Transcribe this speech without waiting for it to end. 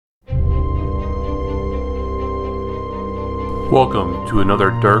Welcome to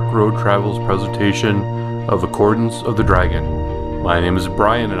another Dark Road Travels presentation of Accordance of the Dragon. My name is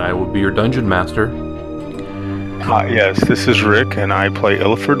Brian and I will be your Dungeon Master. Yes, this is Rick and I play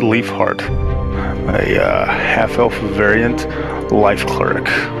Illiford Leafheart, a half-elf variant life cleric.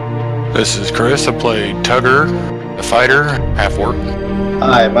 This is Chris. I play Tugger, the fighter, half-orc.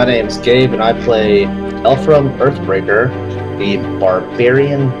 Hi, my name's Gabe and I play Elfram Earthbreaker, the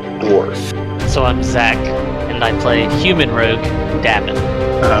barbarian dwarf. So I'm Zach, and I play Human Rogue, Davin.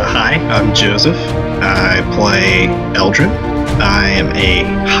 Hi, I'm Joseph. I play Eldrin. I am a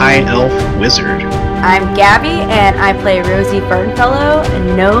high elf wizard. I'm Gabby, and I play Rosie Fernfellow,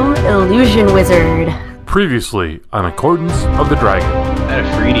 a gnome illusion wizard. Previously on Accordance of the Dragon. That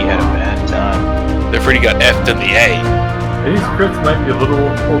Afridi had a bad time. The Afridi got F'd in the A. These crits might be a little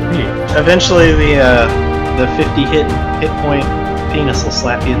OP. Eventually, the 50 hit point penis will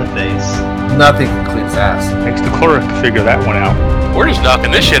slap you in the face. Nothing can clean his ass. Thanks to cleric to figure that one out. We're just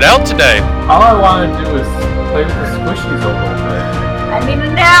knocking this shit out today. All I want to do is play with the squishies a little bit. I need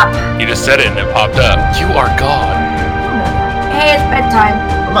a nap. You just said it and it popped up. You are God. Hey, it's bedtime.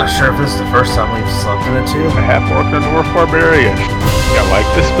 I'm not sure if this is the first time we've slept in it too. A half-orc and a dwarf barbarian. Got like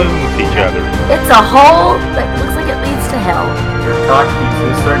to spoon with each other. It's a hole that looks like it leads to hell. Your cock piece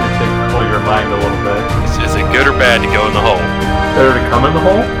is starting to control your mind a little bit. Is it good or bad to go in the hole? Better to come in the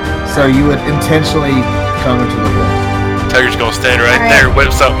hole? So you would intentionally come into the room. Tugger's gonna stand right there,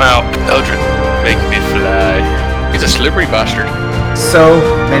 whip something out. Eldrin, make me fly. He's a slippery bastard. So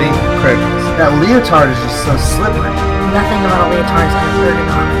many criticals. That leotard is just so slippery. Nothing about a leotard is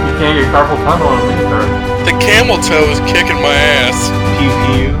ergonomic. You can't get carpal tunnel on a leotard. The camel toe is kicking my ass. Pew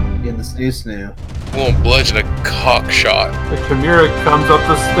pew. In the snoo. Won't bludgeon a cock shot. The Chimera comes up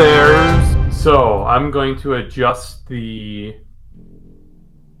the stairs. So I'm going to adjust the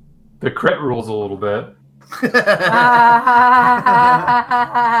crit rules a little bit.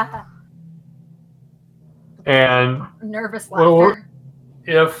 And Nervous laughter.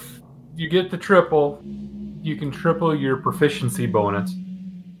 if you get the triple, you can triple your proficiency bonus.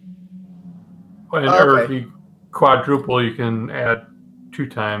 Or if you quadruple, you can add 2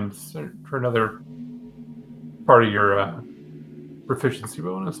 times for another part of your proficiency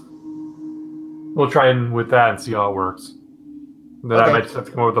bonus. We'll try in with that and see how it works. Then I might just have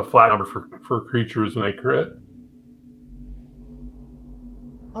to come up with a flat number for creatures when they crit.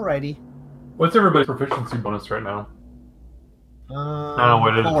 Alrighty. What's everybody's proficiency bonus right now? I don't know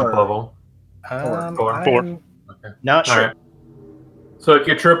what it is at the level. 4. Okay. Not sure. Right. So if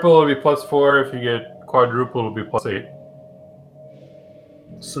you triple, it'll be +4. If you get quadruple, it'll be +8.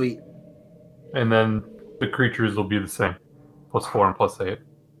 Sweet. And then the creatures will be the same. +4 and +8.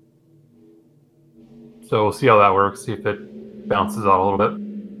 So we'll see how that works. See if it bounces out a little bit.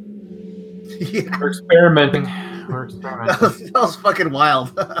 Yeah. We're experimenting. That was fucking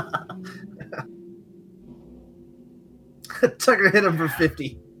wild. Tucker hit him for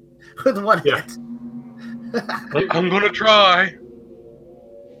 50 with one hit. I'm gonna try.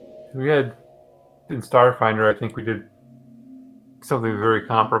 We had in Starfinder, I think we did something very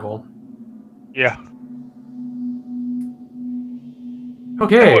comparable. Yeah.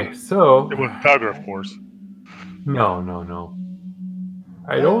 Okay, so It was Tugger, of course. No.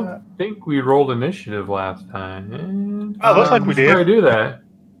 I don't think we rolled initiative last time. Oh, looks like we did. How do I do that?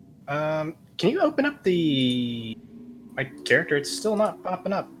 Can you open up my character? It's still not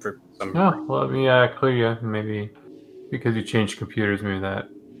popping up for some No, let me clear you. Maybe because you changed computers, maybe that.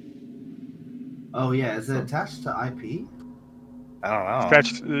 Oh yeah, is it attached to IP? I don't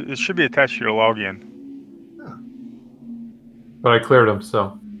know. It should be attached to your login. But I cleared them,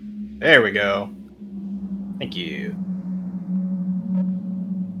 so. There we go. Thank you.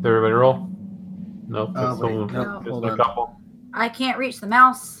 Did everybody roll? Nope. Hold a on. couple. I can't reach the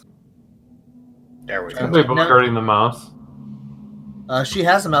mouse. There we go. Somebody both guarding the mouse. She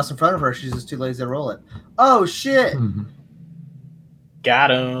has a mouse in front of her. She's just too lazy to roll it. Oh shit!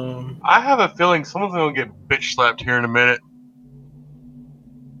 Got him. I have a feeling someone's gonna get bitch slapped here in a minute.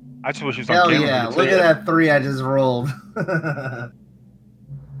 I just wish he was on Hell camera. yeah! Look at that 3 I just rolled.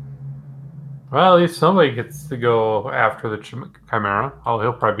 Well, at least somebody gets to go after the Chimera. Oh,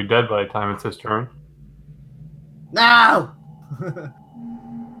 he'll probably be dead by the time it's his turn. No!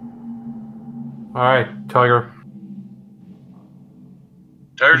 All right, Tiger.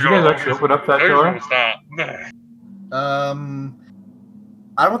 Did you guys actually open up that door?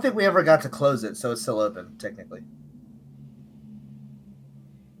 I don't think we ever got to close it, so it's still open, technically.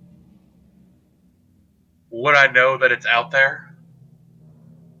 Would I know that it's out there?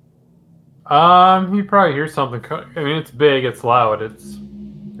 You probably hear something. I mean, it's big, it's loud, it's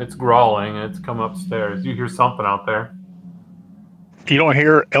growling, and it's come upstairs. You hear something out there. You don't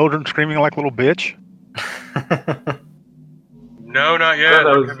hear Eldrin screaming like a little bitch? No, not yet. that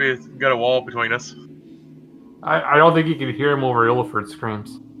There was- could be got a wall between us. I don't think you can hear him over Illiford's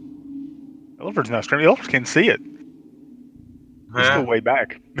screams. Illiford's not screaming. Illiford can see it. We're Huh? still way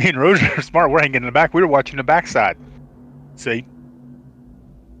back. Me and Rosie are smart. We're hanging in the back. We were watching the backside. See?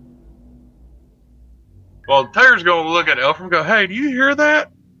 Well, Tiger's going to look at Elfram and go, hey, do you hear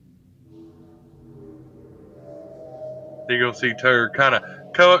that? Then you're going to see Tiger kind of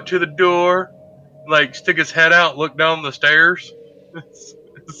come up to the door, like stick his head out, look down the stairs,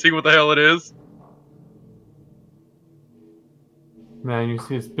 see what the hell it is. Man, you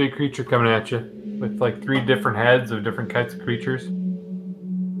see this big creature coming at you with like 3 different heads of different kinds of creatures.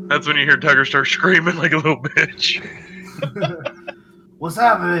 That's when you hear Tiger start screaming like a little bitch. What's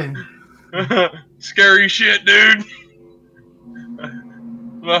happening? Scary shit, dude.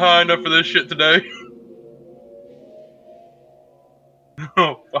 I'm not high enough for this shit today.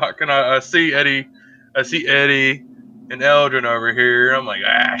 Oh fuck! And I see Eddie. I see Eddie and Eldrin over here. I'm like,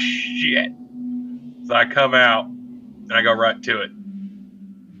 ah, shit. So I come out and I go right to it.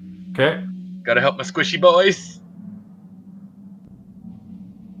 Okay. Gotta help my squishy boys.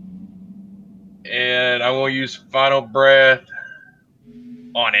 And I'm gonna use Final Breath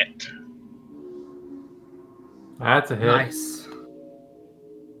on it. That's a hit. Nice.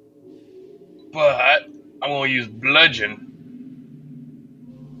 But I'm gonna use Bludgeon.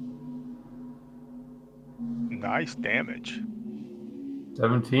 Nice damage.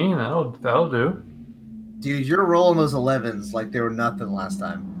 17. That'll do. Dude, you're rolling those 11s like they were nothing last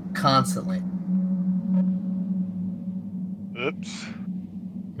time. Constantly. Oops.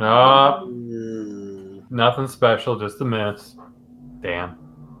 Nothing special, just a miss. Damn.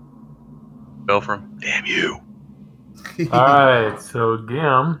 Belfram. Damn you. Alright, so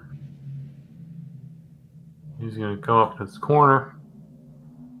Gim. He's going to come up to this corner.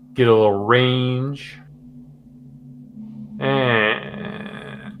 Get a little range.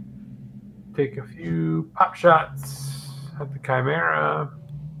 And take a few pop shots at the Chimera.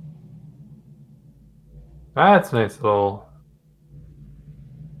 That's a nice little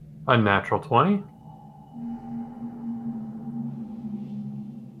unnatural 20.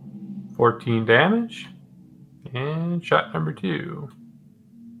 14 damage. And shot number 2.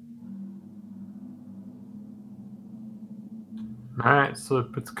 Alright, so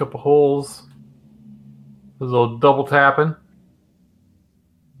it puts a couple holes. There's a little double tapping.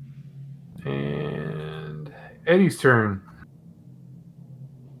 And Eddie's turn.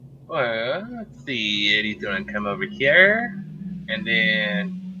 Well, let's see. Eddie's gonna come over here. And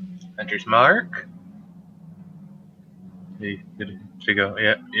then Hunter's Mark. Did she go?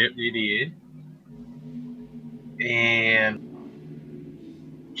 Yep, he did. And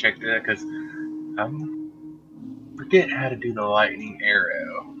check that because I'm forget how to do the lightning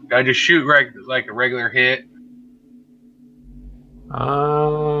arrow. Do I just shoot like a regular hit?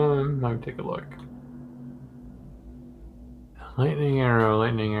 Let me take a look. Lightning arrow,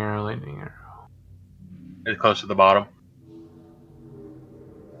 lightning arrow, lightning arrow. It's close to the bottom.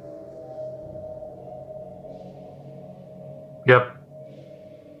 Yep.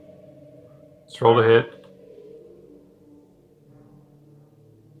 Let's roll to hit.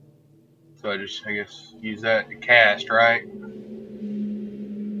 So I guess, use that to cast, right?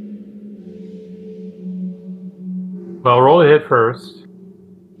 Well, roll to hit first.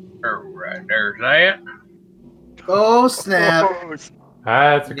 Alright, there's that. Oh, snap.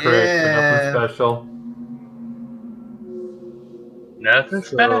 That's a crit, Yeah. but nothing special. Nothing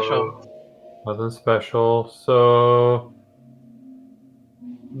special. Nothing special. So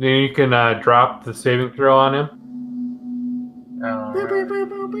then you can drop the saving throw on him.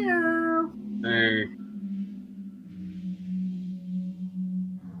 Hey.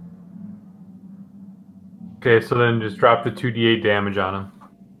 Okay, so then just drop the 2d8 damage on him.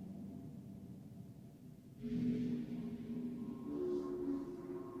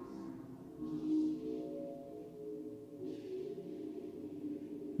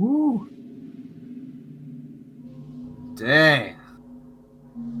 Woo! Dang.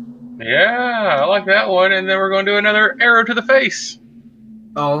 Yeah, I like that one. And then we're going to do another arrow to the face.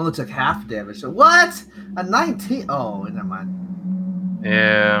 Oh, it only took half damage. So what? A 19? Oh, never mind.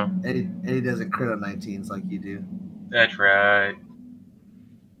 Yeah, Eddie doesn't crit on 19s like you do. that's right.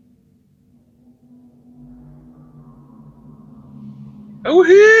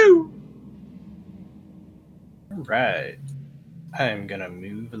 Oh-hoo! Alright. I'm gonna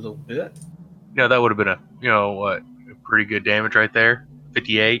move a little bit. No, that would have been a pretty good damage right there.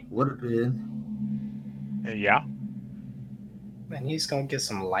 58. Would have been. Yeah. And he's gonna get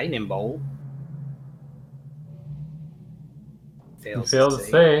some lightning bolt. You failed to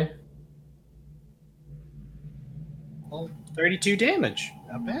say. Well, 32 damage.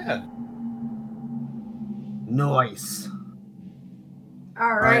 Not bad. Nice.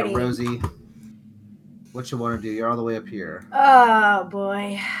 All right, Alrighty. Rosie. What you want to do? You're all the way up here. Oh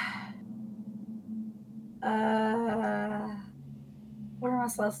boy. What are my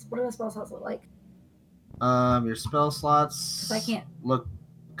slots? What do my spell slots look like? Your spell slots. 'Cause I can't. Look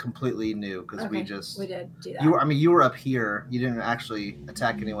completely new because we Okay, just. we did do that. You were up here. You didn't actually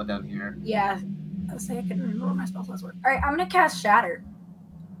attack anyone down here. Yeah. I was saying I couldn't remember what my spell slots were. All right, I'm gonna cast Shatter.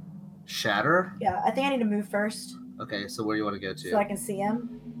 Shatter. Yeah, I think I need to move first Okay, so where do you want to go to? so I can see him,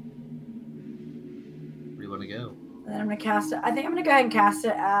 Where do you want to go? and then I'm gonna cast it. I think I'm gonna go ahead and cast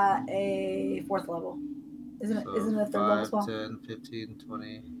it at a 4th level. Isn't it? So Isn't it a 3rd level 5, spell? 10, 15,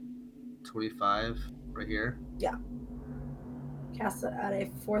 20, 25, right here. Cast it at a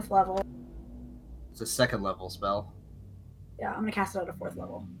 4th level. It's a 2nd level spell. Yeah, I'm gonna cast it at a 4th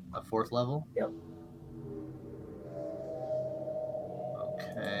level. A 4th level? Yep.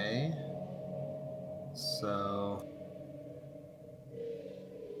 Okay. So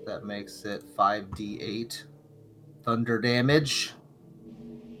that makes it 5d8 thunder damage.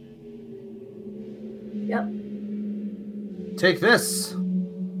 Yep. Take this.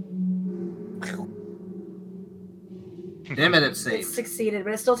 Damn it, it It saved. succeeded,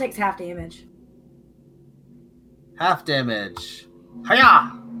 but it still takes half damage. Half damage.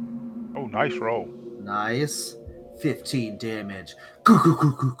 Hiya! Oh, nice roll. Nice. 15 damage. Goo, goo,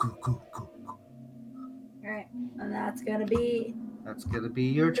 goo, goo, goo, goo, goo. All right, and that's gonna be That's gonna be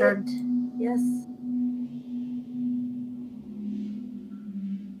your turn. it. Yes.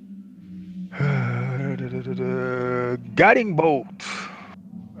 Guiding bolt.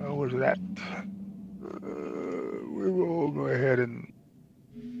 Where's that? We will go ahead and.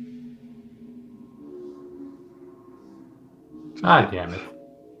 Ah, damn it.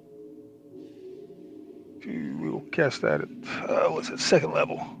 We will cast that at. What's it? 2nd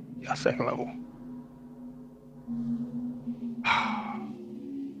level. Yeah, 2nd level.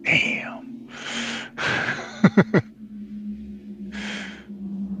 Damn.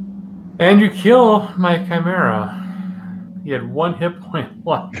 And you kill my chimera. He had 1 hit point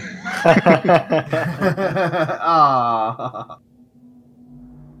left. Ah.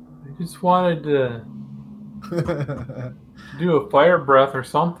 I just wanted to do a fire breath or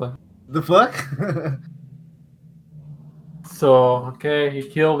something. The fuck? So, okay, he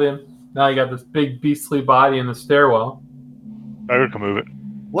killed him. Now you got this big beastly body in the stairwell. I can move it.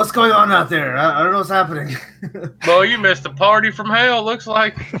 What's going on out there? I don't know what's happening. Well, you missed a party from hell, looks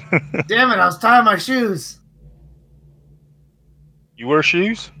like. Damn it, I was tying my shoes. You wear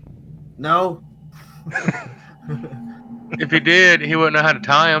shoes? No. If he did, he wouldn't know how to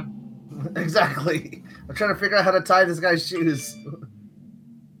tie them. Exactly. I'm trying to figure out how to tie this guy's shoes. I'm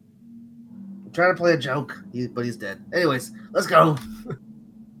trying to play a joke, but he's dead. Anyways, let's go.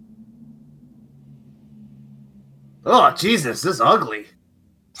 Oh, Jesus, this is ugly.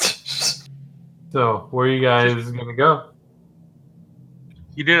 So, where are you guys gonna go?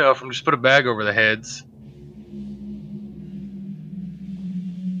 You didn't know from just put a bag over the heads.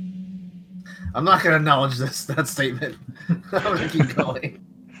 I'm not going to acknowledge that statement. I'm going to keep going.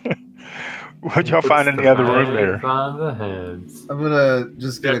 What'd y'all find in the other room there? On the heads. I'm going to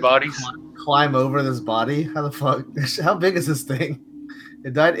just Dead bodies. climb over this body. How the fuck? How big is this thing?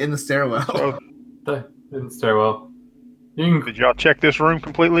 It died in the stairwell. So, In the stairwell. You can did y'all check this room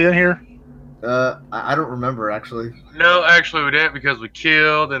completely in here? I don't remember, actually. No, actually we didn't because we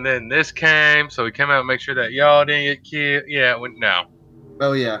killed and then this came, so we came out and make sure that y'all didn't get killed. Yeah, no.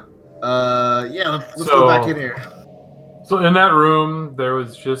 Oh, yeah. Yeah, let's go back in here. So in that room, there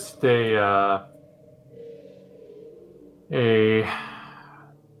was just a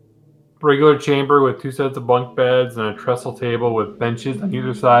regular chamber with 2 sets of bunk beds and a trestle table with benches on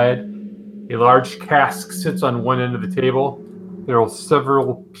either side. A large cask sits on one end of the table. There are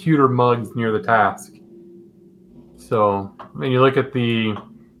several pewter mugs near the cask. So when you look at the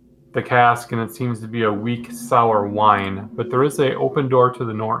cask, and it seems to be a weak, sour wine, but there is an open door to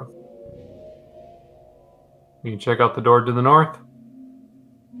the north. You can check out the door to the north.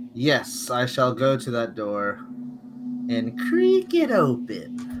 Yes, I shall go to that door and creak it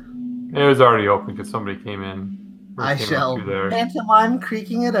open. It was already open because somebody came in. or I came up shall through there. pantomime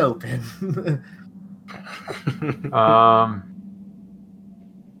creaking it open.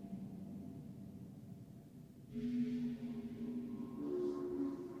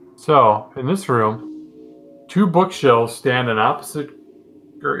 So in this room, 2 bookshelves stand in opposite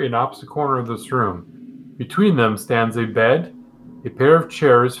corner of this room. Between them stands a bed. A pair of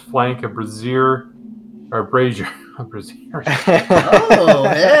chairs flank a brazier. A brazier. Oh,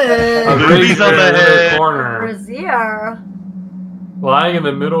 hey! A Boobies brazier on the in head. corner. Brazier. Lying in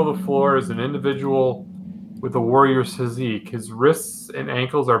the middle of the floor is an individual with a warrior's physique. His wrists and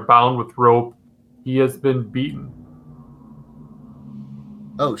ankles are bound with rope. He has been beaten.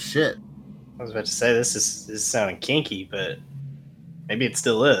 Oh shit! I was about to say this is sounding kinky, but maybe it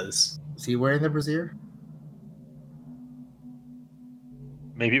still is. Is he wearing the brazier?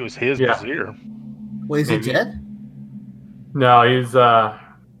 Maybe it was his Yeah. brazier. Wait, is he Maybe. dead? No,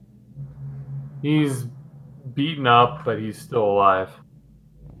 he's beaten up, but he's still alive.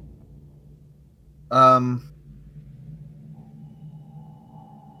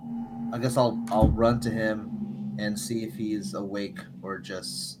 I guess I'll run to him and see if he's awake or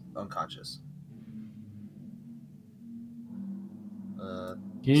just unconscious.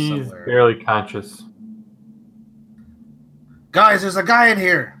 He's Somewhere. barely conscious. Guys, there's a guy in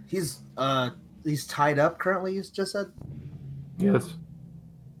here. He's tied up currently. You just said. Yes.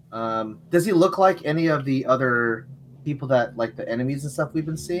 Does he look like any of the other people that like the enemies and stuff we've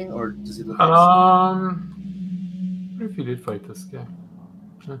been seeing, or does he look like? What if you did fight this guy?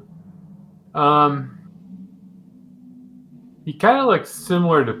 He kind of looks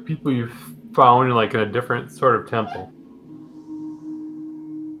similar to people you've found in like in a different sort of temple.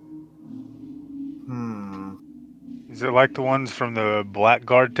 Is it like the ones from the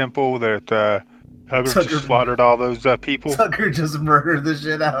Blackguard Temple that Hubbard Tucker- just slaughtered all those people? Tucker just murdered the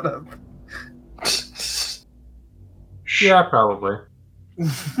shit out of. Yeah, probably.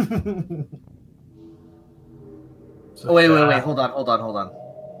 Oh, wait, hold on.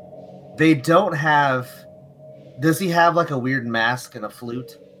 They don't have. Does he have like a weird mask and a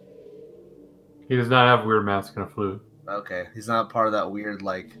flute? He does not have a weird mask and a flute. Okay, he's not part of that weird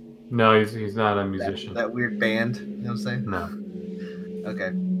like No, he's not a musician. that weird band. You know what I'm saying? No.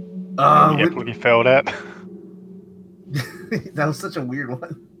 Okay. Yep, when he fell at. That was such a weird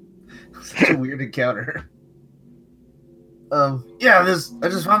one. Such a weird encounter. Yeah, I just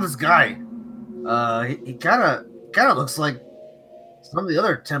found this guy. He kind of looks like some of the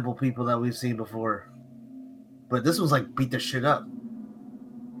other temple people that we've seen before, but this one's like beat the shit up.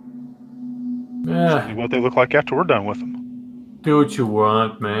 Yeah, What they look like after we're done with them. do what you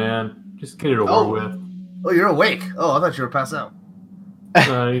want, man. Just get it over with. Oh, you're awake. Oh, I thought you were passed out.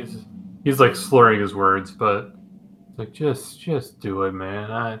 He's like slurring his words, but it's like just do it,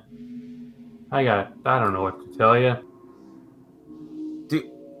 man. I don't know what to tell you. Dude,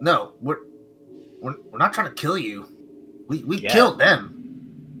 no, we're not trying to kill you. We Yeah. killed them.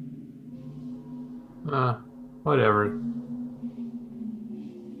 Whatever.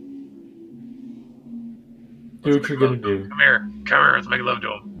 Do what you're gonna do. Come here, let's make love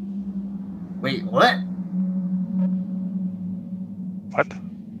to him. Wait, what? What?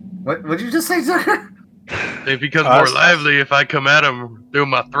 What did you just say, Tucker? It becomes more lively if I come at him doing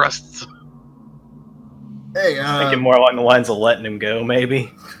my thrusts. Hey, Thinking more along the lines of letting him go,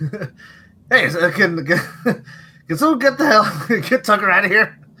 maybe. Hey, can someone get Tucker out of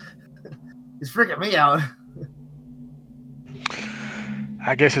here? He's freaking me out.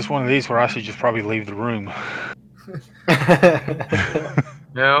 I guess it's one of these where I should just probably leave the room.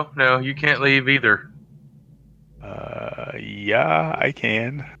 No, you can't leave either. Yeah, I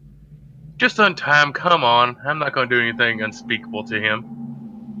can. Just on time, come on. I'm not going to do anything unspeakable to him.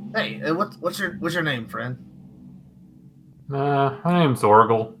 Hey, what's your name, friend? My name's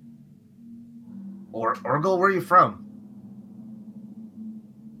Orgle. Orgle, where are you from?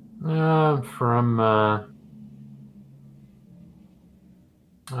 I'm from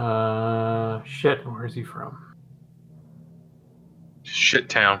shit. Where's he from? Shit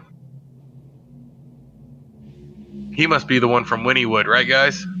town. He must be the one from Winniewood, right,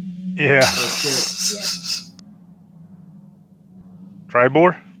 guys? Yeah.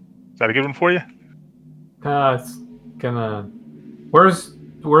 Tribor? Is that a good one for you? It's gonna. Where's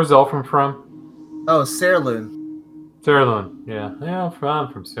Elfram from? Oh, Sairloon. Sairloon. Yeah,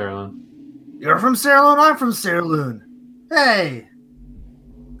 I'm from Sairloon. You're from Sairloon. I'm from Sairloon. Hey,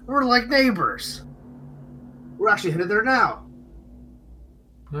 we're like neighbors. We're actually headed there now.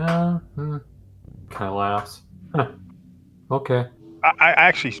 Yeah. Kind of laughs. Okay. I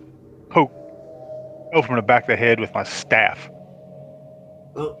actually poke Elfram in the back of the head with my staff.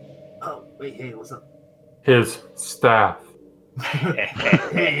 Oh, wait, hey, what's up? His staff.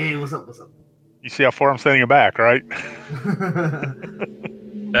 hey, what's up? You see how far I'm setting it back, right?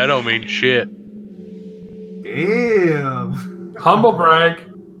 That don't mean shit. Damn. Humble brag.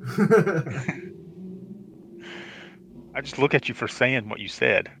 I just look at you for saying what you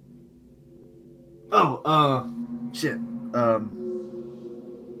said. Oh, shit.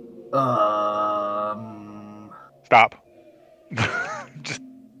 Stop. Just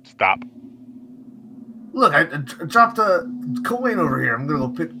stop. Look, I dropped a coin over here. I'm gonna go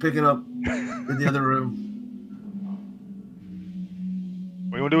pick it up in the other room.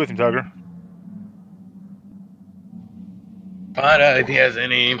 What do you want to do with him, Tugger? Find out if he has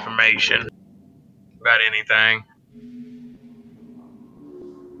any information about anything.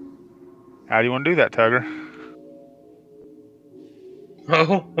 How do you want to do that, Tugger?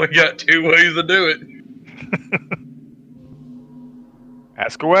 Oh, we got 2 ways to do it.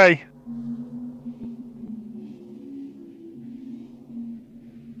 Ask away.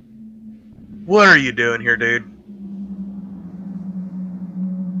 What are you doing here, dude?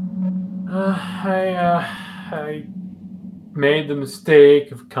 I made the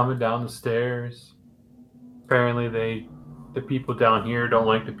mistake of coming down the stairs. Apparently, the people down here don't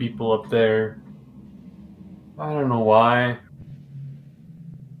like the people up there. I don't know why.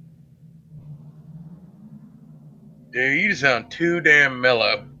 Dude, you sound too damn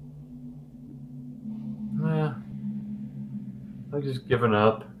mellow. I've just given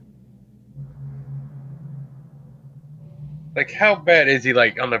up. Like, how bad is he?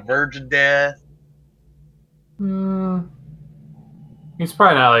 Like, on the verge of death? He's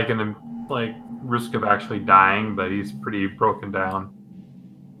probably not like in the risk of actually dying, but he's pretty broken down.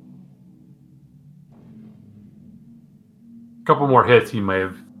 A couple more hits, he may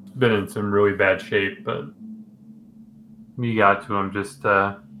have been in some really bad shape, but we got to him just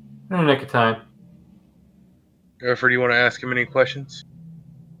in the nick of time. Gopher, do you want to ask him any questions?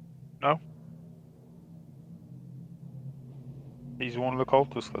 No. He's one of the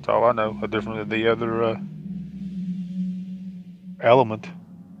cultists. That's all I know. Different than the other element.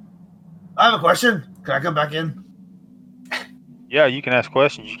 I have a question. Can I come back in? Yeah, you can ask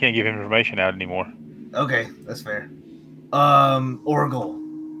questions. You can't give information out anymore. Okay, that's fair. Orgel.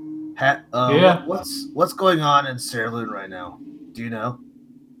 Yeah. What's going on in Saarloon right now? Do you know?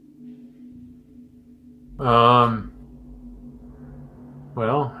 Well,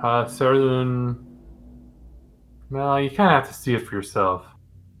 Saarloon. Well, you kind of have to see it for yourself.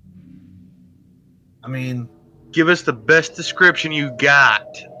 I mean, Give us the best description you got.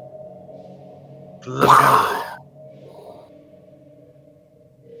 For the love of God.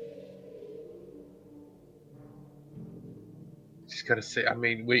 Just gotta say, I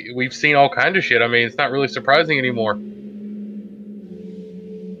mean, we've seen all kind of shit. I mean, it's not really surprising anymore.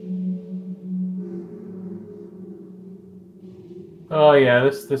 Oh yeah,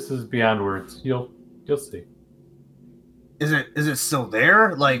 this is beyond words. You'll see. is it still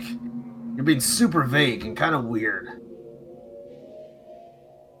there? Like, you're being super vague and kind of weird.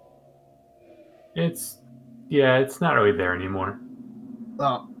 It's not really there anymore.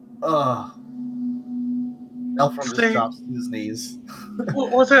 Elfram just drops to his knees.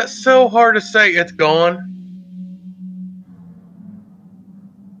 Was that so hard to say? It's gone.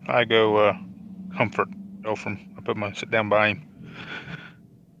 I go comfort Elfram. I sit down by him.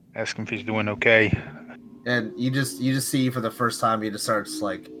 Ask him if he's doing okay. And you just see for the first time, he just starts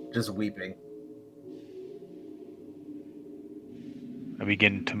just weeping. I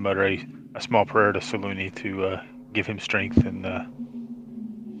begin to mutter a small prayer to Saluni to give him strength and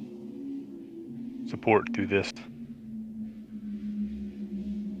support through this.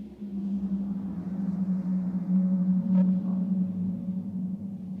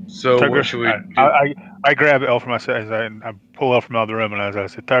 So Tugger, what should we do? I grab Elfram. I pull Elfram out of the room, and as I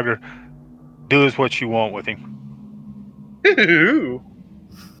said, Tugger, do as what you want with him.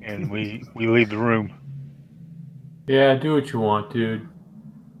 And we leave the room. Yeah, do what you want, dude.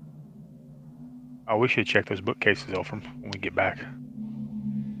 Oh, we should check those bookcases, Elfram, when we get back.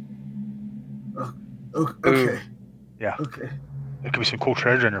 Okay. Yeah. Okay. There could be some cool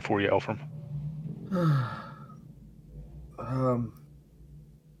treasure in there for you, Elfram.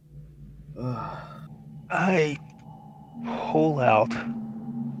 I pull out.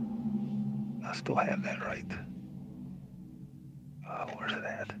 I still have that, right? Where's it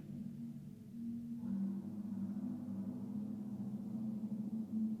at?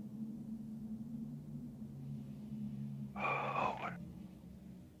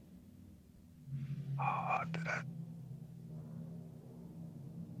 Did I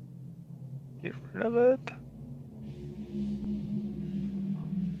get rid of it?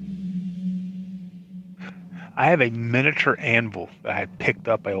 I have a miniature anvil that I had picked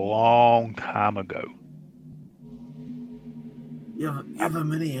up a long time ago. You have a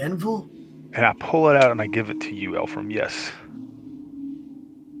mini anvil? And I pull it out and I give it to you, Elfram, yes.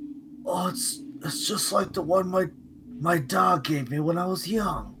 Oh, it's just like the one my dog gave me when I was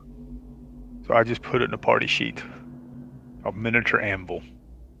young. So I just put it in a party sheet. A miniature anvil.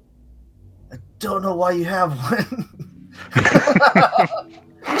 I don't know why you have one.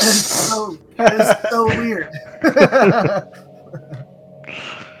 It's so weird.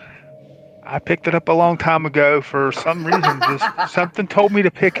 I picked it up a long time ago for some reason. Just something told me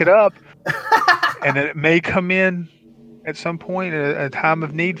to pick it up, and it may come in at some point at a time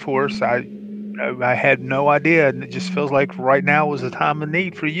of need for us. I had no idea, and it just feels like right now was the time of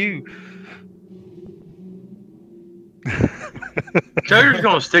need for you. Jugger's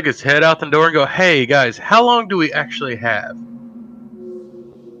gonna stick his head out the door and go, "Hey guys, how long do we actually have?"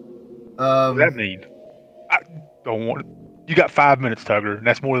 What does that mean? I don't want. You got 5 minutes, Tugger, and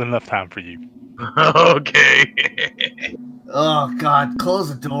that's more than enough time for you. Okay. Oh God!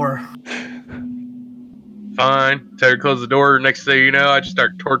 Close the door. Fine. Tugger closes the door. Next thing you know, I just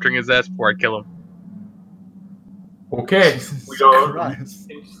start torturing his ass before I kill him. Okay, Jesus we don't Christ.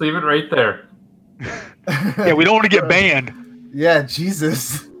 just leave it right there. Yeah, we don't want to get banned. Yeah,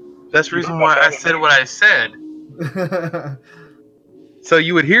 Jesus. That's the reason why I said what I said. So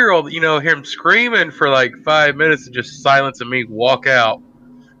you would hear hear him screaming for like 5 minutes and just silence and me walk out.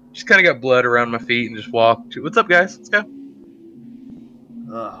 Just kind of got blood around my feet and just walked. What's up, guys? Let's go.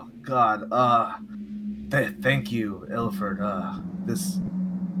 Oh God. Thank you, Ilford. This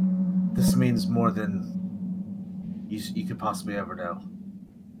means more than you could possibly ever know.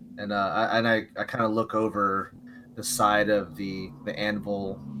 And I kind of look over the side of the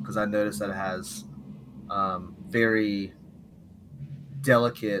anvil because I noticed that it has very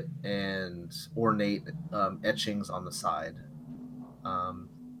delicate and ornate etchings on the side. I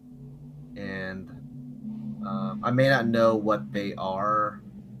may not know what they are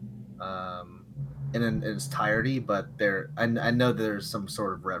in its entirety, but I know there's some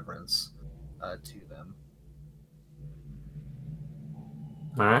sort of reverence to them.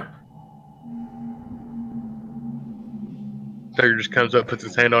 All right. Tugger just comes up, puts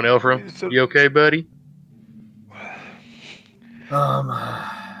his hand on Elfram. You okay, buddy?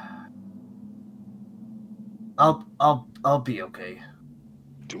 I'll be okay.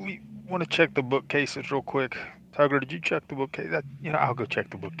 Do we want to check the bookcases real quick? Tugger, did you check the bookcase? I'll go check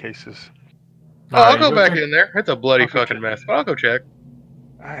the bookcases. I'll go back in there. It's a bloody fucking mess, but I'll go check.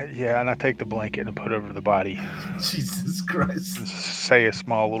 Yeah, and I take the blanket and put it over the body. Jesus Christ. And say a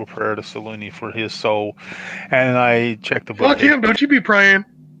small little prayer to Saluni for his soul. And I check the bookcase. Fuck him, don't you be praying.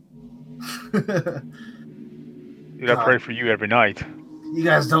 Dude, I pray for you every night. You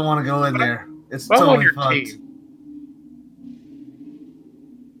guys don't want to go in there. It's I'm totally on your fucked. team.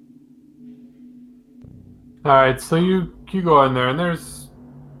 All right, so you go in there, and there's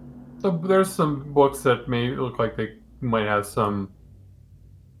some books that may look like they might have some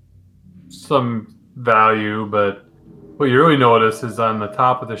value, but what you really notice is on the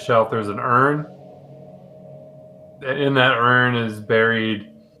top of the shelf there's an urn. In that urn is buried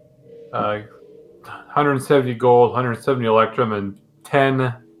 170 gold, 170 electrum, and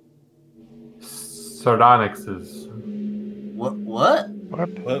 10 sardonyxes. What?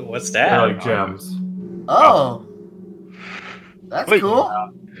 What's that? They're like gems. Oh. That's Wait. cool.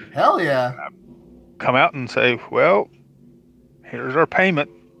 Hell yeah. Come out and say, well, here's our payment.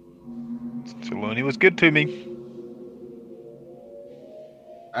 Saluni was good to me.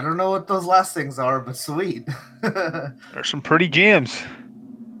 I don't know what those last things are, but sweet. There's some pretty gems.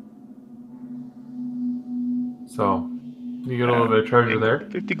 So you get a little bit of treasure there.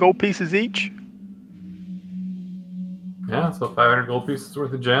 50 gold pieces each. Yeah, so 500 gold pieces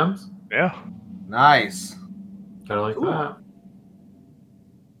worth of gems. Yeah. Nice. Kind of like Cool. that.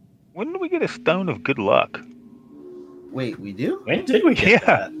 When do we get a stone of good luck? Wait, we do? When did we get Yeah.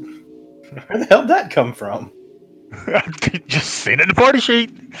 that? Where the hell did that come from? Just seen it in the party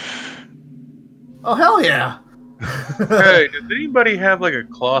sheet. Oh, hell yeah. Hey, does anybody have like a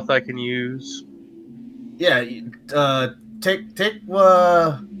cloth I can use? Yeah, take Bed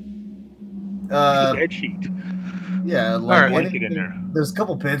sheet. yeah, like Alright. Blanket in there. there's a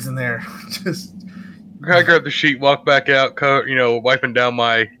couple pins in there. Just I grab the sheet, walk back out, wiping down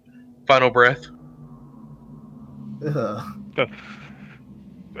my final breath. Oh,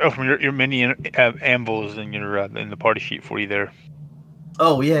 from your mini anvils in your in the party sheet for you there.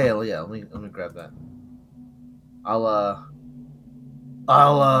 Oh yeah. Let me grab that. I'll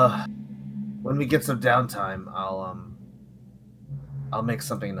when we get some downtime, I'll make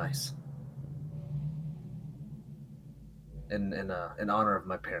something nice. In honor of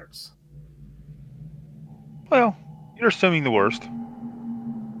my parents. Well, you're assuming the worst.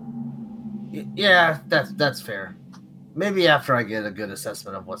 Yeah, that's fair. Maybe after I get a good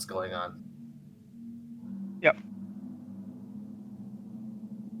assessment of what's going on. Yep.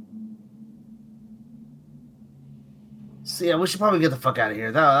 So yeah, we should probably get the fuck out of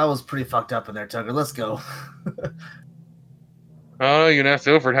here. That was pretty fucked up in there, Tugger. Let's go. Oh, you can ask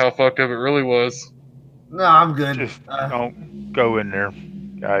Ilford how fucked up it really was. No, I'm good. Just don't go in there,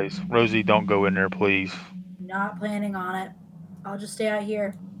 guys. Rosie, don't go in there, please. Not planning on it. I'll just stay out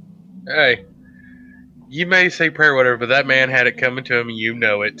here. Hey, you may say prayer, whatever, but that man had it coming to him, and you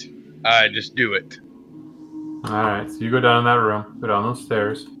know it. Just do it. All right, so you go down in that room, go down those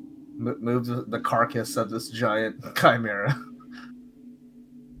stairs. Move the carcass of this giant chimera.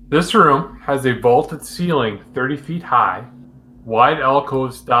 This room has a vaulted ceiling 30 feet high. Wide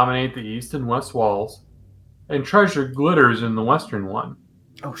alcoves dominate the east and west walls, and treasure glitters in the western one.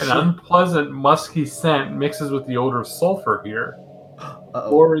 Oh, An shit. unpleasant, musky scent mixes with the odor of sulfur here. The Uh-oh.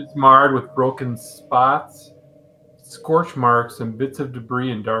 floor is marred with broken spots, scorch marks, and bits of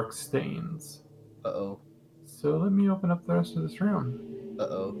debris and dark stains. Uh-oh. So let me open up the rest of this room.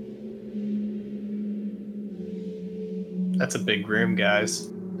 Uh-oh. That's a big room, guys.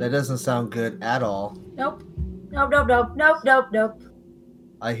 That doesn't sound good at all. Nope. Nope.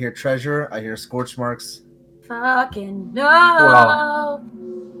 I hear treasure. I hear scorch marks. Fucking no.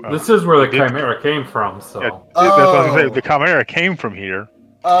 Well, this is where the Did- Chimera came from, so... Yeah, that's what I was gonna say. Oh. The Chimera came from here.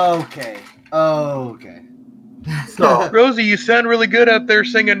 Okay. Okay. So, Rosie, you sound really good up there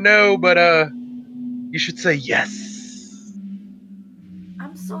singing no, but you should say yes.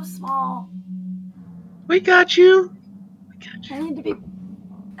 I'm so small. We got you.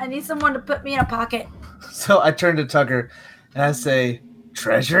 I need someone to put me in a pocket. So I turn to Tugger and I say,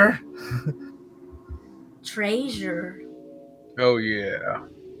 treasure? Treasure. Oh yeah.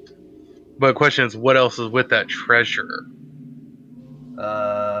 But the question is, what else is with that treasure?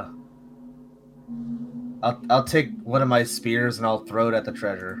 I'll take one of my spears and I'll throw it at the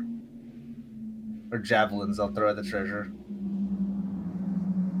treasure. Or javelins, I'll throw at the treasure.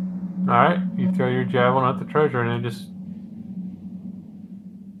 alright, you throw your javelin at the treasure and it just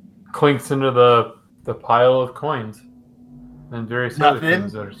clinks into the pile of coins and various other Nothing?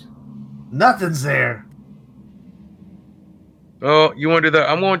 things. There's Nothing's there. Oh, you want to do that?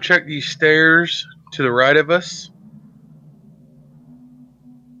 I'm going to check these stairs to the right of us.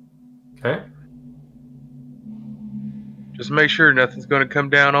 okay. Just make sure nothing's going to come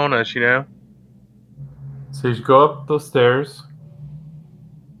down on us, you know? So you go up those stairs,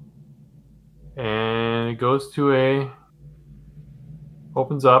 and it goes to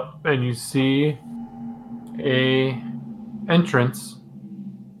opens up, and you see a entrance,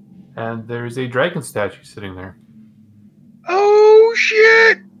 and there's a dragon statue sitting there. Oh,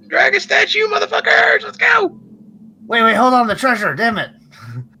 shit! Dragon statue, motherfuckers! Let's go! Wait, hold on, the treasure, damn it.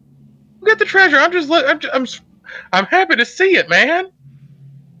 We got the treasure. I'm happy to see it, man.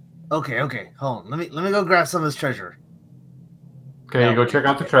 Okay, hold on. Let me go grab some of this treasure. Okay, you go check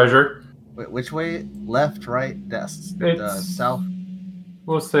out the treasure. Wait, which way? Left, right, the It's- south?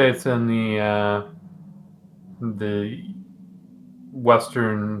 We'll say it's in the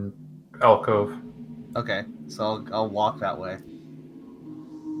western alcove. Okay, so I'll walk that way.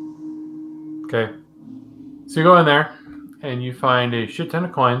 Okay. So you go in there, and you find a shit ton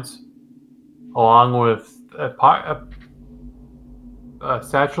of coins, along with a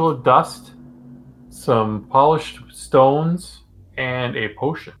satchel of dust, some polished stones, and a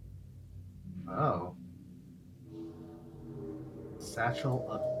potion. Oh. Satchel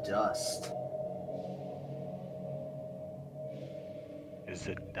of dust. Is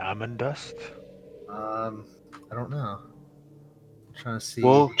it diamond dust? I don't know. I'm trying to see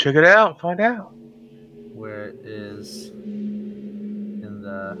Well, check it out. Find out. where it is in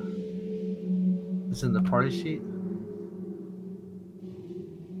the. It's in the party sheet.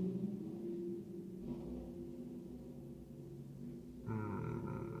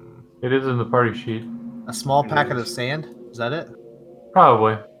 It is in the party sheet. A small packet of sand. Is that it?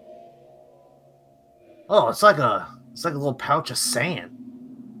 Probably. Oh, it's like a little pouch of sand,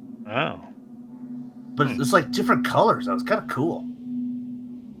 Oh. but it's like different colors. That was kind of cool.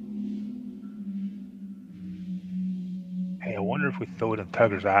 Hey, I wonder if we throw it in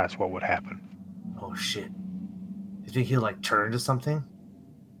Tugger's eyes, what would happen? Oh shit! You think he'll like turn to something?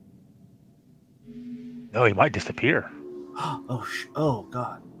 No, he might disappear. Oh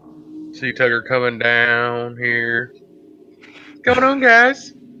god! See Tugger coming down here. What's going on,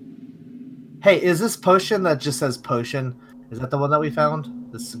 guys? Hey, is this potion that just says potion? Is that the one that we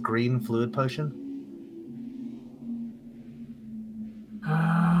found? This green fluid potion?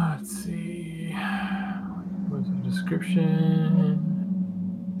 Let's see. What's the description?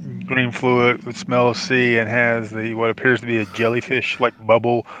 Green fluid with smell of sea and has what appears to be a jellyfish-like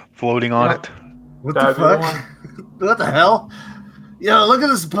bubble floating on it. What That'd the be the fuck? one. What the hell? Yo, look at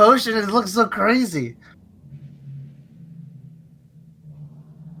this potion. It looks so crazy.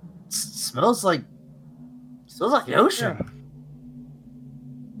 smells like the ocean.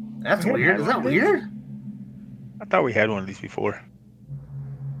 That's We haven't weird. had Is one that of these? weird? I thought we had one of these before.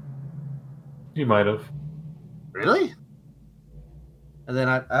 You might have. Really? And then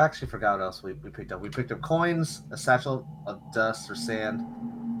I actually forgot what else we picked up. We picked up coins, a satchel of dust or sand,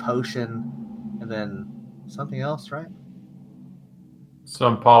 potion, and then something else, right?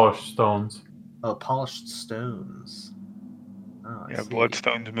 Some polished stones. Oh, polished stones. Oh, I Yeah, see.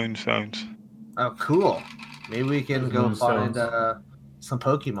 bloodstones, moonstones. Oh, cool. Maybe we can go Moonstones. find some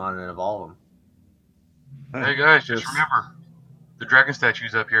Pokemon and evolve them. Hey guys, just Yes. remember the dragon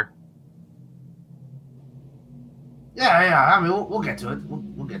statue's up here. Yeah. I mean, we'll get to it.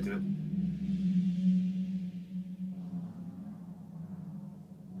 We'll get to it.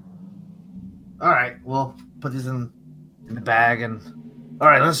 All right, we'll put these in the bag and. All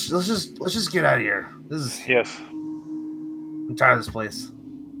right, let's just get out of here. Yes. I'm tired of this place.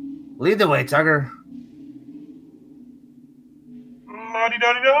 Lead the way, Tugger.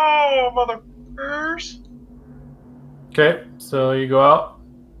 La-di-da-di-da, motherfuckers. Okay, so you go out.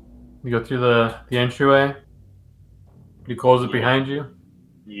 You go through the entryway. You close it behind you.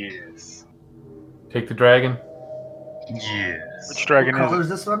 Yes. Take the dragon. Yes. Which dragon What is color it? is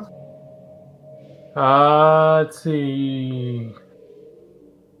this one? Let's see.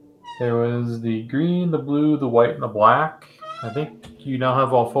 There was the green, the blue, the white, and the black. I think you now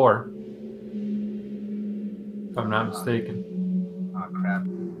have all four. If I'm not mistaken. Oh crap!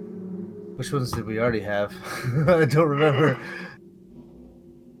 Which ones did we already have? I don't remember.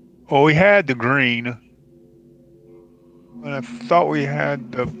 Well, we had the green. And I thought we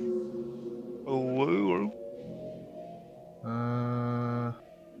had the blue. I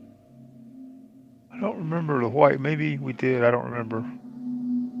don't remember the white. Maybe we did. I don't remember.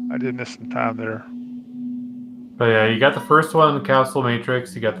 I did miss some time there. But yeah, you got the first one in the Castle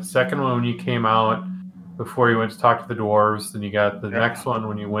Matrix. You got the second one when you came out before you went to talk to the dwarves. Then you got the next one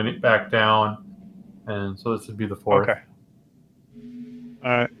when you went it back down. And so this would be the fourth. Okay.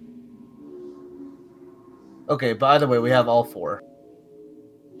 All right. Okay, by the way, we have all four.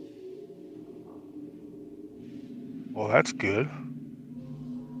 Well, that's good.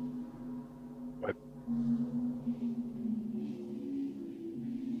 But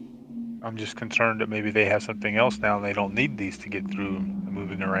I'm just concerned that maybe they have something else now and they don't need these to get through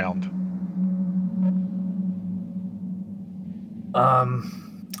moving around.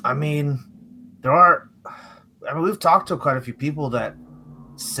 I mean, we've talked to quite a few people that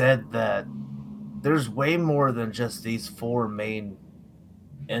said that there's way more than just these four main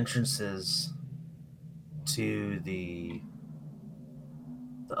entrances to the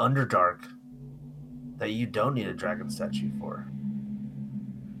Underdark that you don't need a dragon statue for.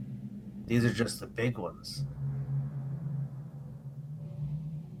 These are just the big ones.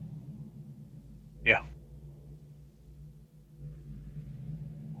 Yeah.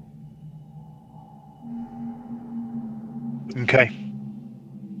 Okay.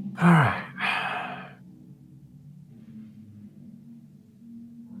 All right.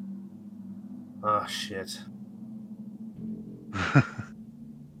 Oh, shit.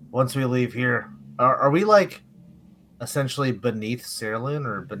 Once we leave here, are we like essentially beneath Cerulean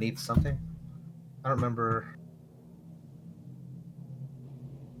or beneath something? I don't remember.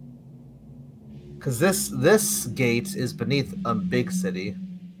 Because this gate is beneath a big city.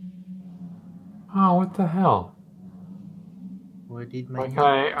 Oh, what the hell? Where did Why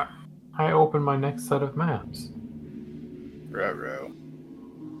can't I open my next set of maps? Ruh-roh.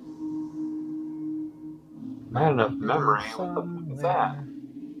 I had enough memory. What the fuck is that?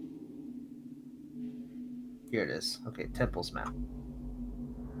 Here it is. Okay, Temple's map.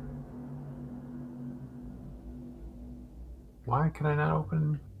 Why can I not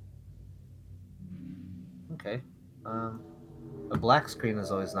open? Okay. A black screen is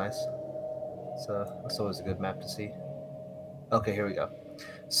always nice. So that's always a good map to see. Okay, here we go.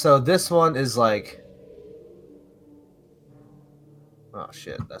 So this one is like... Oh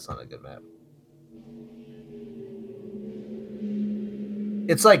shit, that's not a good map.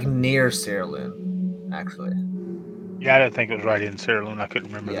 It's like near Cerulean, actually. Yeah, I didn't think it was right in Cerulean. I couldn't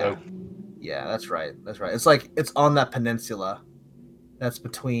remember though. Yeah, that's right. That's right. It's like it's on that peninsula. That's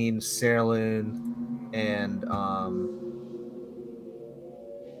between Cerulean and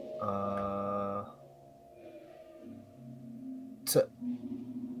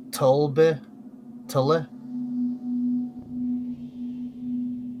Tulle.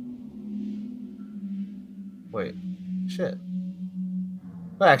 Wait, shit.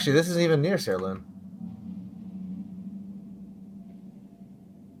 Well, actually, this isn't even near Cerulean.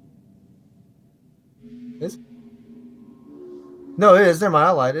 No, it is. Never mind.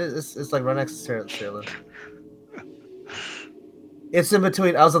 I lied. It's like right next to Sarlin. It's in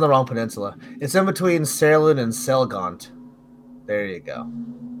between. I was on the wrong peninsula. It's in between Sarlin and Selgont. There you go.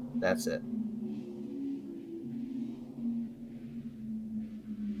 That's it.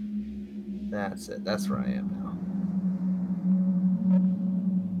 That's it. That's where I am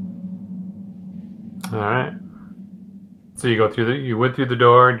now. All right. So you went through the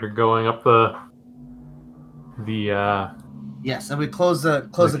door, and you're going up the. Yes, and we close the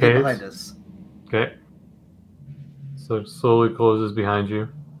gate caves? behind us. Okay. So it slowly closes behind you.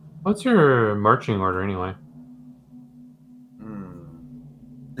 What's your marching order anyway?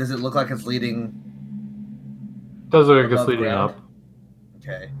 Does it look like it's leading? Does look like it's above leading ground? up.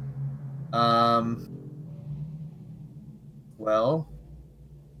 Okay. Well,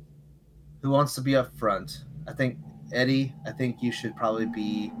 who wants to be up front? I think Eddie. I think you should probably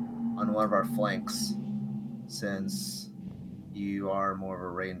be on one of our flanks, since you are more of a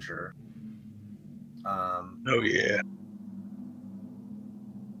ranger. Oh yeah.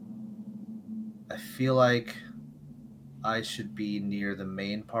 I feel like I should be near the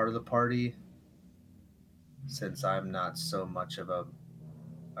main part of the party, since I'm not so much of a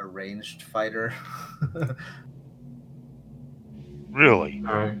ranged fighter. Really?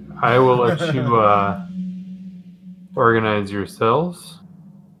 All right. I will let you organize yourselves.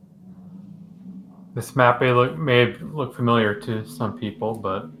 This map may look familiar to some people,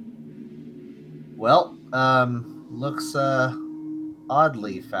 but Well, looks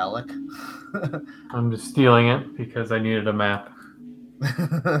oddly phallic. I'm just stealing it because I needed a map.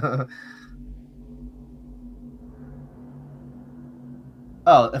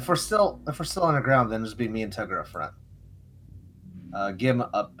 Oh, if we're still on the ground, then just be me and Tugger up front. Gim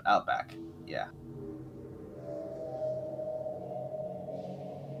out back. Yeah.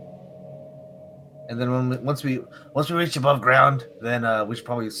 And then once we reach above ground, then we should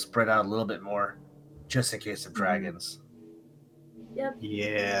probably spread out a little bit more, just in case of dragons. Yep.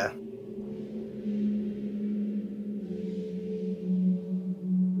 Yeah.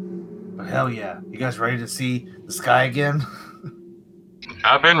 But hell yeah, you guys ready to see the sky again?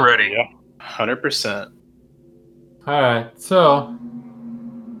 I've been ready. 100%. All right. So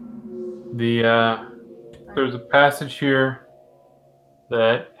there's a passage here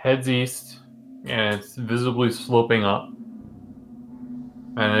that heads east, and it's visibly sloping up,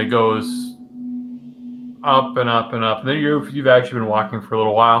 and it goes up and up and up. And then you've actually been walking for a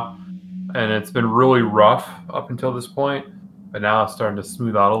little while, and it's been really rough up until this point, but now it's starting to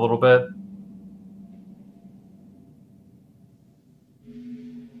smooth out a little bit.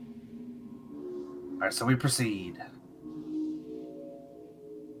 All right, so we proceed.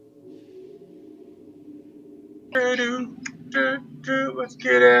 Let's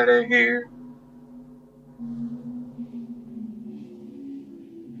get out of here.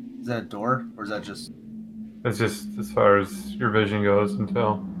 Is that a door, or is that just? It's just as far as your vision goes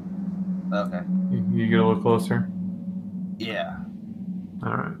until Okay. you get a little closer. Yeah.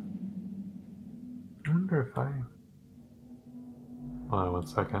 All right. I wonder if I. Hold on 1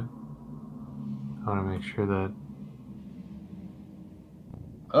 second. I want to make sure that.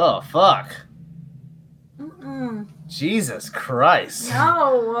 Oh fuck! Mm-mm. Jesus Christ!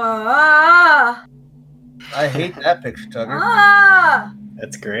 No. I hate that picture, Tugger.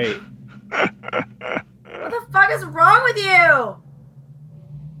 That's great. What the fuck is wrong with you?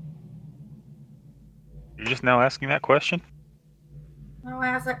 You're just now asking that question? No, I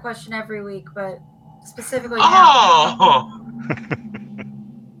ask that question every week, but specifically now. Oh!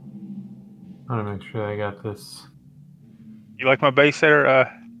 I want to make sure I got this. You like my base there,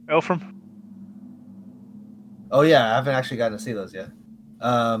 Elfram? Oh yeah, I haven't actually gotten to see those yet.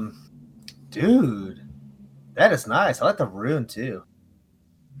 Dude, that is nice. I like the rune too.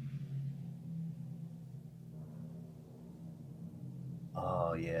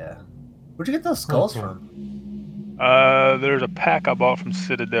 Oh yeah, where'd you get those skulls Okay. from? There's a pack I bought from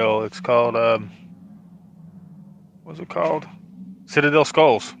Citadel. It's called, what's it called? Citadel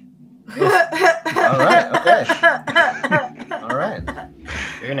Skulls. All right, okay. All right.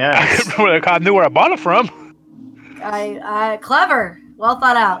 Very I nice. couldn't remember- I knew where I bought it from. I clever. Well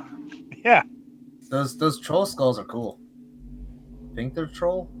thought out. Yeah. Those troll skulls are cool. Think they're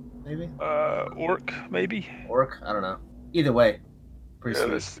troll, maybe Orc, maybe? orc. I don't know. Either way, pretty Yeah,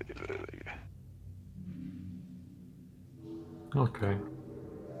 sweet. let's see. Okay.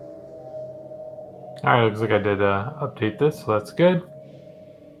 All right. Looks like I did update this, so that's good.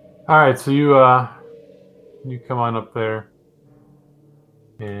 All right. So you come on up there,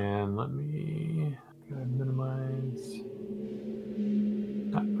 and let me minimize.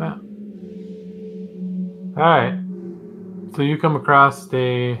 Not that. All right. So you come across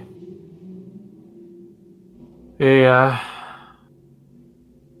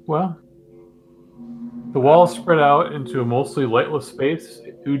well, the walls spread out into a mostly lightless space.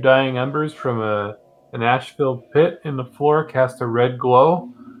 2 dying embers from an ash-filled pit in the floor cast a red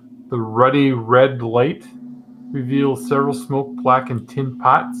glow. The ruddy red light reveals several smoke-blackened tin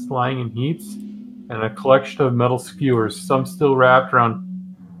pots lying in heaps and a collection of metal skewers, some still wrapped around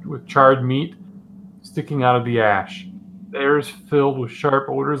with charred meat sticking out of the ash. The air is filled with sharp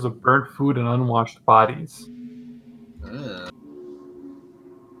odors of burnt food and unwashed bodies.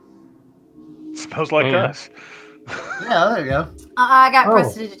 Smells like Yeah. us. Yeah, there you go. I got Oh.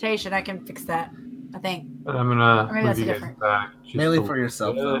 prestidigitation. I can fix that, I think. But I'm gonna Or maybe move that's you guys different. back. just Mainly a for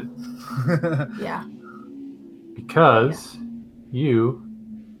yourself, little though. bit, Yeah. because you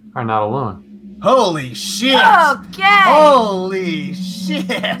are not alone. Holy shit! Okay. Holy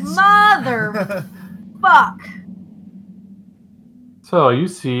shit! Mother fuck. So you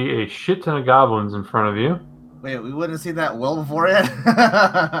see a shit ton of goblins in front of you. Wait, we wouldn't have seen that well beforehand?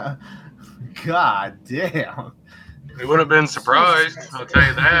 God damn. We would have been surprised, I'll tell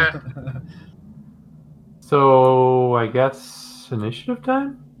you that. So I guess initiative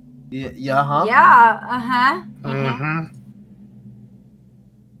time? Yeah, huh? Yeah. Uh huh. Mm-hmm.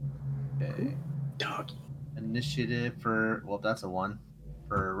 Okay. Dog. Initiative for, well, that's a 1.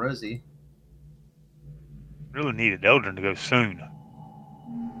 For Rosie. Really needed Eldrin to go soon.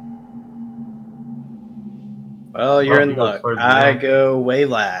 Well, you're Oh, in you go luck. towards the I end. go way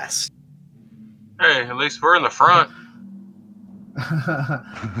last. Hey, at least we're in the front.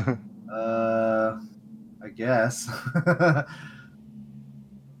 I guess.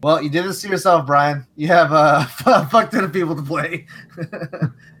 Well, you did this to yourself, Brian. You have a fuck ton of people to play.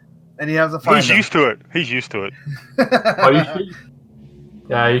 And you have to find He's them. used to it. He's used to it. Oh, you should.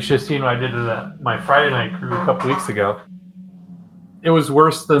 Yeah, you should have seen what I did to my Friday night crew a couple weeks ago. It was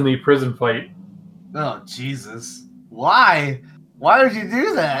worse than the prison fight. Oh, Jesus. Why? Why would you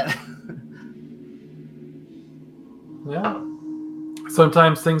do that? Yeah.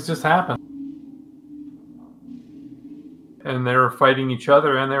 Sometimes things just happen. And they were fighting each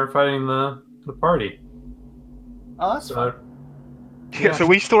other and they were fighting the party. Oh, that's fine. So, Yeah, so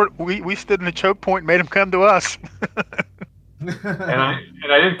we stood in the choke point and made him come to us. and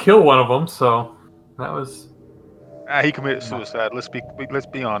I did kill one of them, so that was He committed suicide. Let's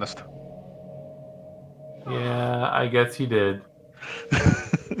be honest. yeah, I guess he did.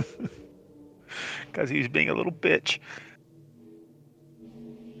 Because he was being a little bitch.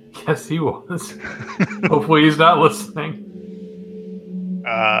 Yes, he was. Hopefully he's not listening.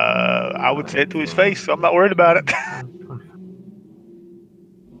 I would say it to his face, so I'm not worried about it.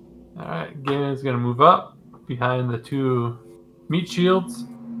 Alright, Gannon's gonna move up behind the 2 meat shields.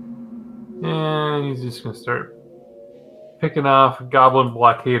 And he's just gonna start picking off goblin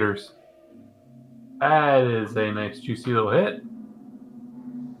blockaders. That is a nice juicy little hit.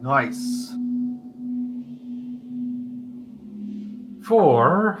 Nice.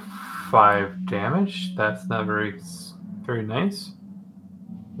 For 5 damage. That's not very nice.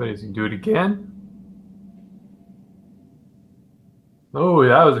 But he's gonna do it again. Oh,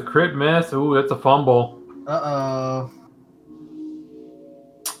 that was a crit miss. Oh, that's a fumble. Uh-oh.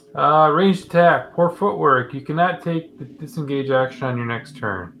 Ranged attack. Poor footwork. You cannot take the disengage action on your next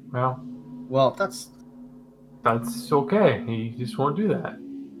turn. Well, that's okay. He just won't do that.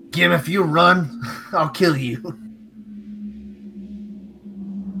 Gim, if you run, I'll kill you.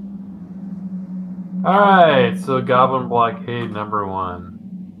 Alright, so Goblin Blockade number 1.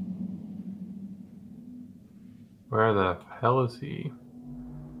 Where the hell is he?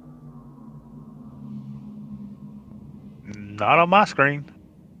 Not on my screen.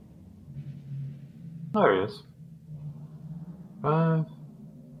 There he is. 5.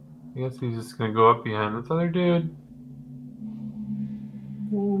 I guess he's just gonna go up behind this other dude.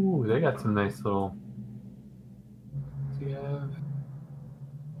 Ooh, they got some nice little. What's he have?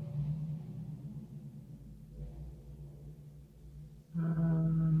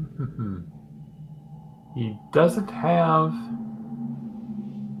 He doesn't have.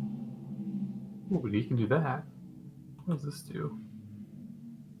 Ooh, but he can do that. What does this do?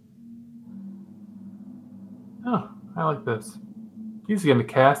 Oh, I like this. He's going to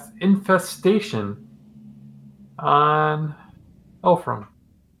cast Infestation on Elfram.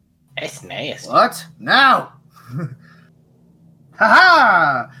 That's nasty. What? Now!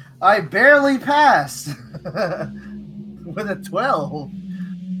 Haha! I barely passed! With a 12.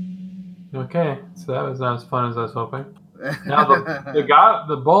 Okay, so that was not as fun as I was hoping. Now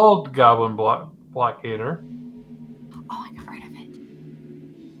the bald goblin blockader. Oh, I got rid of it.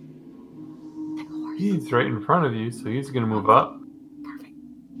 He's right in front of you, so he's going to move up.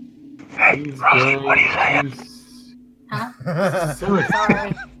 Hey, He's Rosie, going what are you saying? to Huh? suicide.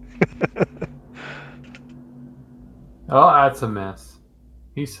 Sorry. Oh, that's a miss.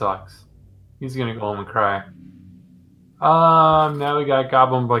 He sucks. He's going to go home and cry. Now we got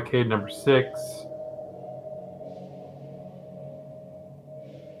Goblin Blockade number 6.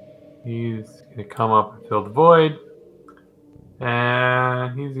 He's going to come up and fill the void.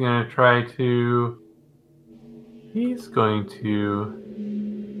 And he's going to try to... He's going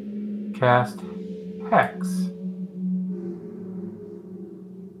to cast Hex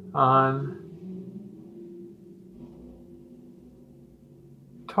on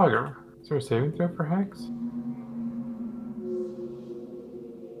Tugger. Is there a saving throw for Hex?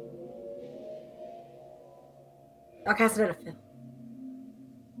 I'll cast it at a 5th.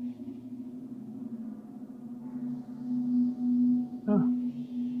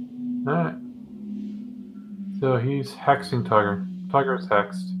 Alright. So he's hexing Tugger. Tugger's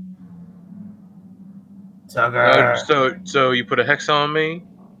hexed. Tugger. So you put a hex on me?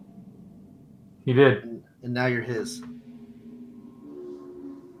 He did. And now you're his.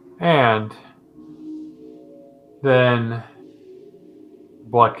 And then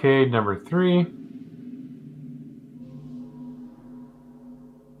blockade number 3.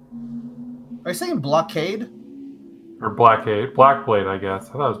 Are you saying blockade? Or Blackade. Blackblade, I guess.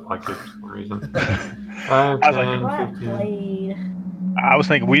 I thought it was Blackade for some reason. 5, I was like, 10, Black 15. Blade. I was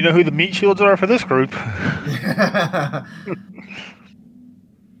thinking, we know who the meat shields are for this group.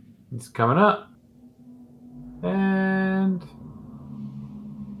 It's coming up. And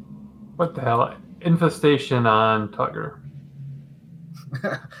what the hell? Infestation on Tugger.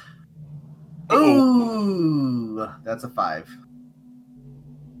 Ooh, that's a 5.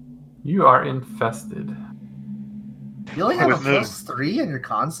 You are infested. You only have a With move. +3 in your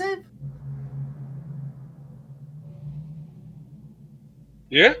con save?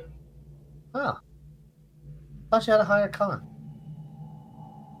 Yeah. Oh. Thought you had a higher con.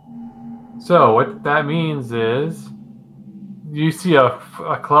 So what that means is you see a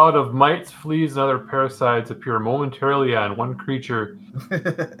cloud of mites, fleas, and other parasites appear momentarily on one creature. You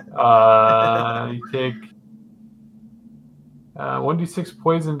take 1d6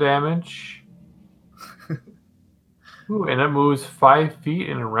 poison damage. Ooh, and it moves 5 feet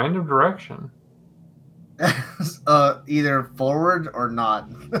in a random direction. Either forward or not.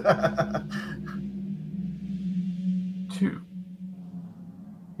 2.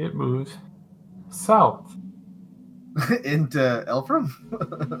 It moves south. Into Elfram?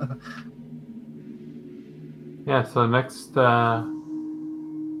 Yeah, so next,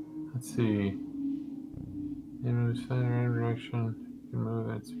 let's see. It moves 5 in a random direction. You can move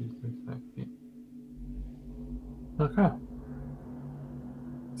at speed 5 feet. Okay.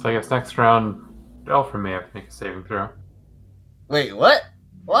 So I guess next round, Elfram may have to make a saving throw. Wait, what?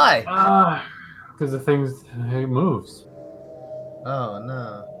 Why? Because the things, it moves. Oh,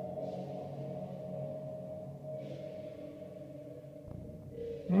 no.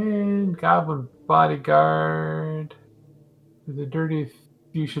 And Goblin Bodyguard with a dirty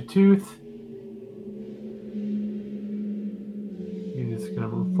fuchsia tooth. He's just going to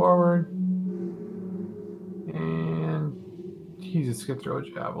move forward. And he's just going to throw a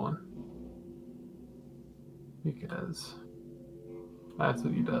javelin. Because that's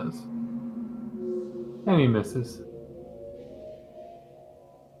what he does. And he misses.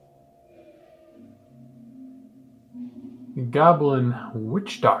 The Goblin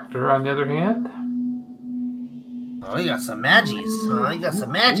Witch Doctor, on the other hand. Oh, you got some magies. Oh, you got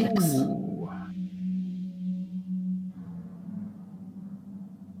some magics. Ooh.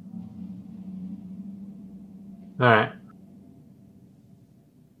 Alright.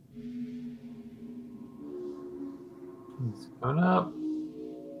 He's going up.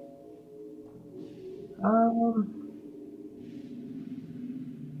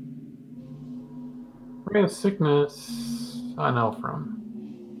 Ray of Sickness on Elfram.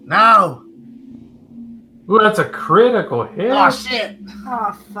 No! Ooh, that's a critical hit. Oh, shit!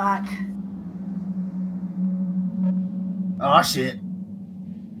 Oh, fuck. Oh, shit.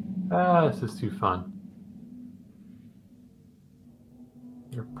 This is too fun.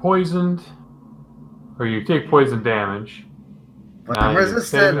 You're poisoned. Or you take poison damage. But Now I'm you're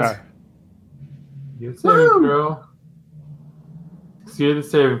resistant. saving- You get a saving Woo! throw. See the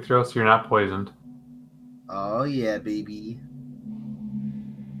saving throw, so you're not poisoned. Oh, yeah, baby.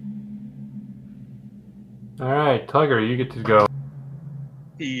 Alright, Tugger, you get to go.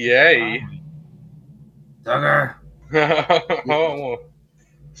 Yay. Tugger. Oh,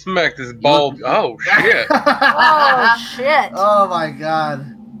 smack this bald. Oh, shit. Oh, shit. Oh, my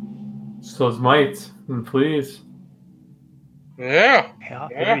God. Just those mites. And please. Yeah. Yeah,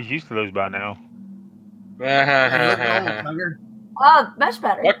 Yeah. he's used to those by now. Oh, much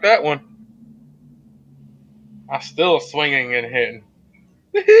better. Fuck that one. I'm still swinging and hitting.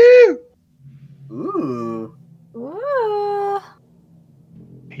 Woohoo! Ooh. Ooh.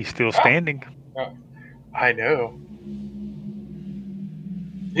 He's still standing. I know.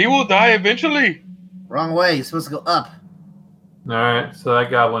 He will die eventually. Wrong way. You're supposed to go up. Alright, so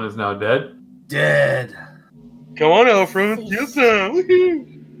that goblin is now dead. Dead. Come on, Elfram. Kill some. Woohoo!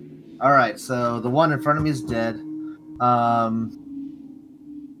 All right, so the one in front of me is dead.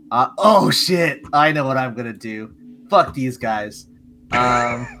 Oh shit! I know what I'm gonna do. Fuck these guys.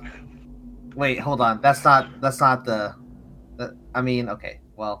 Wait, hold on. That's not the. I mean, okay.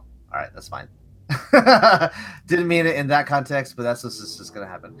 Well, all right, that's fine. Didn't mean it in that context, but that's what's just gonna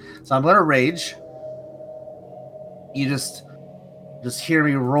happen. So I'm gonna rage. You just hear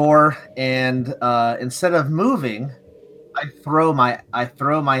me roar, and instead of moving, I throw my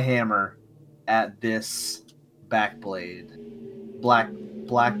hammer at this black blade.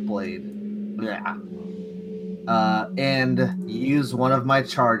 Yeah. And use one of my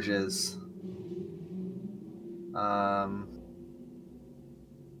charges.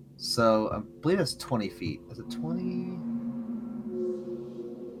 So I believe it's 20 feet. Is it 20?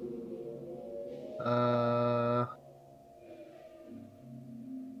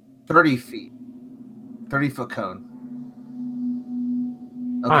 30 feet. 30-foot cone.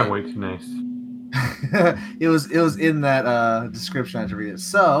 I'm way too nice. it was in that description. I had to read it.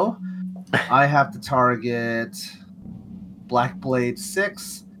 So I have to target Black Blade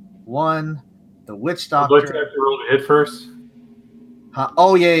 6, 1, the Witch Doctor. Would you have to roll to hit first?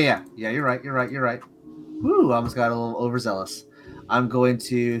 Oh yeah. You're right. Woo! I almost got a little overzealous. I'm going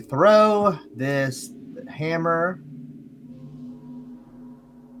to throw this hammer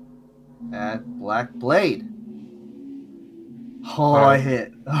at Black Blade. Oh, I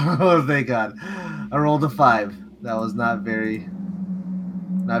hit. Oh, thank God. I rolled a 5. That was not very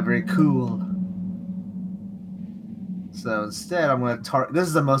cool. So instead, I'm going to target. This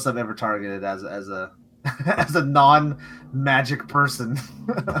is the most I've ever targeted as a as a non-magic person.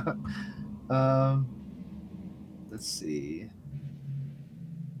 Let's see.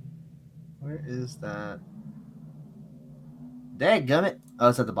 Where is that? Dadgummit. Oh,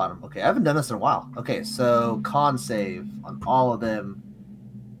 it's at the bottom. Okay, I haven't done this in a while. Okay, so con save on all of them.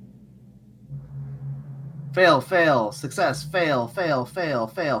 Fail. Success. Fail.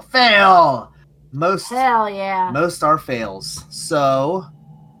 Most. Hell yeah. Most are fails. So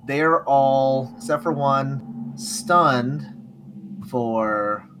they're all, except for one, stunned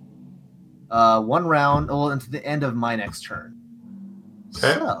for 1 round, well, into the end of my next turn.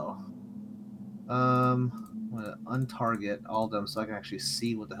 Okay. So, I'm gonna untarget all of them so I can actually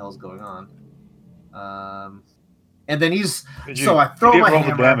see what the hell's going on. And then so I throw my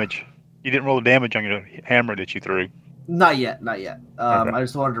hammer. Damage. You didn't roll the damage on your hammer that you threw. Not yet. Okay. I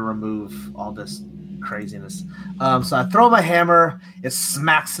just wanted to remove all this craziness. So I throw my hammer. It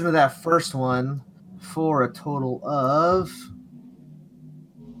smacks into that first one for a total of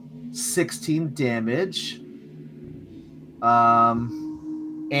 16 damage.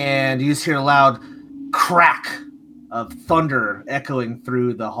 And you just hear a loud crack of thunder echoing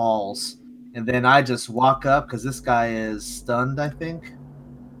through the halls. And then I just walk up because this guy is stunned, I think.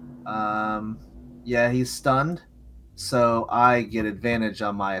 Yeah, he's stunned. So I get advantage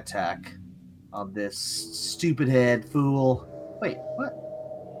on my attack on this stupid head fool. Wait, what?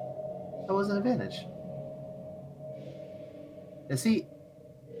 That wasn't advantage. Is he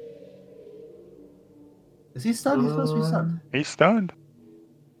stunned? He's supposed to be stunned. He's stunned.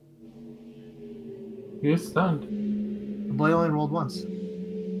 He is stunned. The boy only rolled once.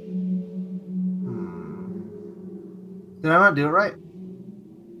 Did I not do it right?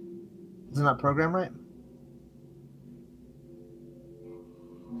 Is it not programmed right?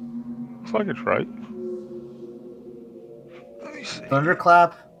 Looks like it's right. Let me see.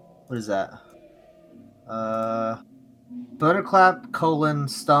 Thunderclap. What is that? Thunderclap,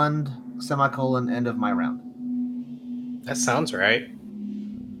 stunned, semicolon, end of my round. That sounds right.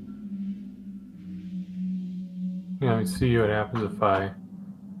 Yeah, let me see what happens if I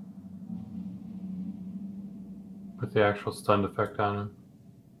put the actual stunned effect on him.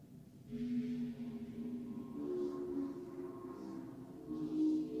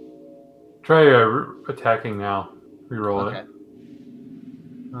 Try attacking now. Reroll Okay. it.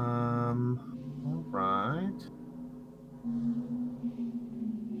 All right.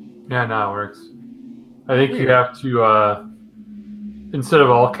 Yeah, now it works. I think you have to, instead of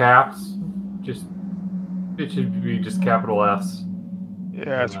all caps, it should be just capital S. Yeah,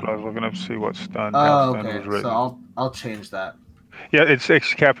 that's what I was looking up to see what stunned. Oh, how stunned okay. was written. So I'll change that. Yeah, it's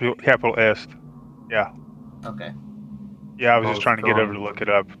capital S. Yeah. Okay. Yeah, I was Oh, just trying to get over to stunned. look it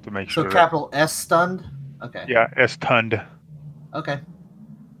up to make So sure. capital S stunned. Okay. Yeah, S tunned. Okay.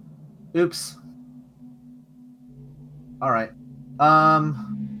 Oops. All right.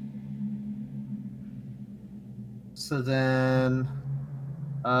 So then,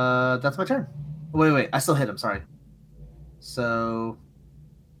 that's my turn. Wait. I still hit him. Sorry. So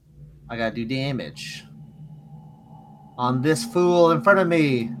I gotta do damage on this fool in front of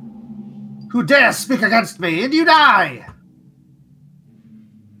me. Who dares speak against me, and you die.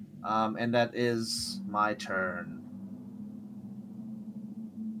 And that is my turn.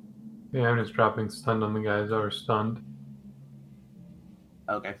 Yeah, I'm just dropping stunned on the guys that are stunned.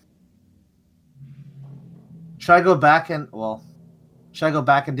 Okay. Should I go back and do all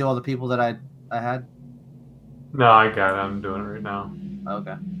the people that I had? No, I got it. I'm doing it right now.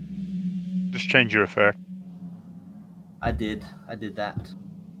 Okay. Just change your effect. I did that.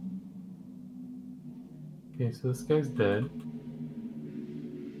 Okay, so this guy's dead.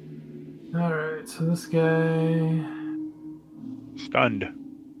 Alright, so this guy... Stunned.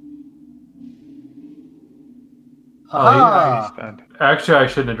 Ha! He's stunned. Actually, I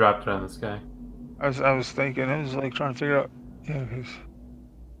shouldn't have dropped it on this guy. I was thinking, I was like trying to figure out. Yeah,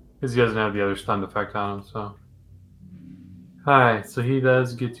 Because he doesn't have the other stunned effect on him, so... Alright, so he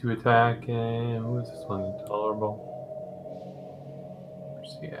does get to attack, and who is this one? Intolerable.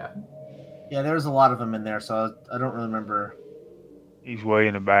 Where's he at? Yeah, there's a lot of them in there, so I don't really remember. he's way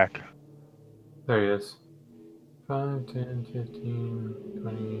in the back. There he is. 5, 10, 15,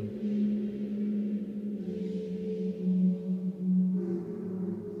 20...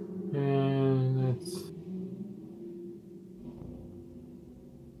 And let's...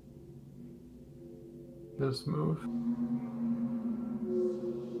 This move.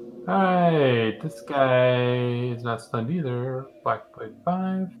 Alright, this guy is not stunned either. Black Blade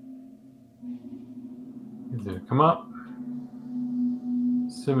 5. He's gonna come up.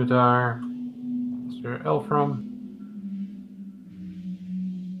 Scimitar. Mr. Elfram.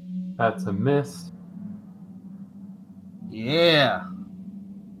 That's a miss. Yeah.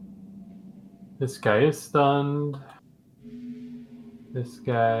 This guy is stunned. This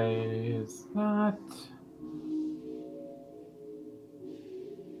guy is not.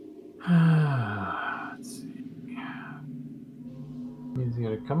 Let's see. He's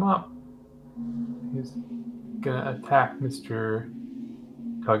gonna come up. He's gonna attack Mr.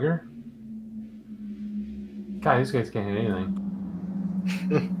 Tugger. God, these guys can't hit anything.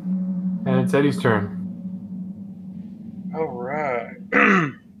 And it's Eddie's turn. All right.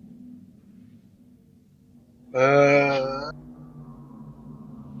 I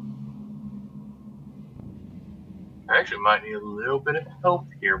actually might need a little bit of help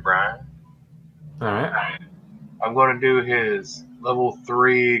here, Brian. All right. I'm going to do his level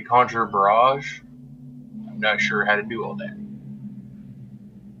 3 Conjure Barrage. I'm not sure how to do all that.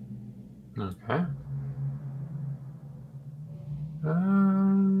 Okay.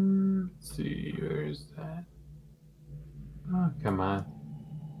 Let's see, where's that? Oh, come on.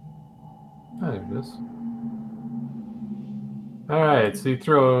 Oh, there it is. Alright, so you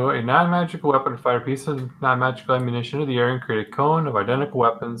throw a non-magical weapon or fire a piece of non-magical ammunition into the air and create a cone of identical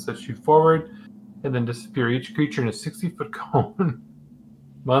weapons that shoot forward and then disappear. Each creature in a 60-foot cone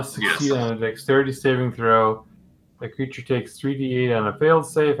must succeed on a dexterity saving throw. The creature takes 3d8 on a failed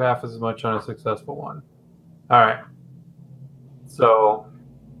save, half as much on a successful one. Alright. So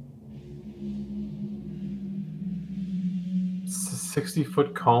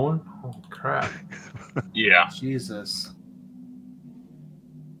 60-foot cone? Oh crap. Yeah. Jesus.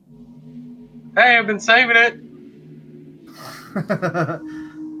 Hey, I've been saving it.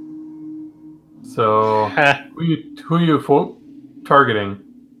 So who are you targeting?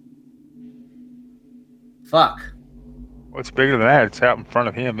 Fuck. What's bigger than that? It's out in front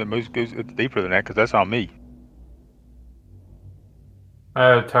of him. It's deeper than that because that's on me. I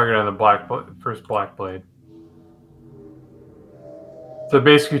have a target on the first black blade. So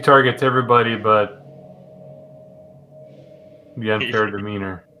basically targets everybody but the unfair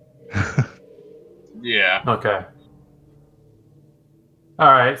demeanor. Yeah. Okay.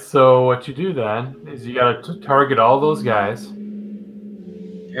 Alright, so what you do then is you gotta target all those guys.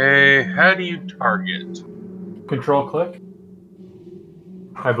 Hey, how do you target? Control click.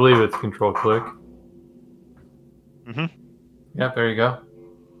 I believe it's control click. Mm-hmm. Yep, there you go.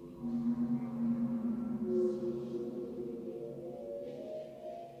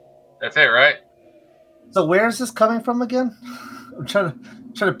 That's it, right? So where is this coming from again? I'm trying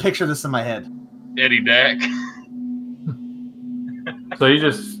to picture this in my head. Eddie Dack. So he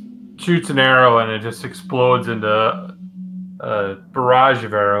just shoots an arrow and it just explodes into a barrage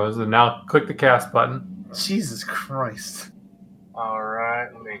of arrows. And now click the cast button. Jesus Christ. All right,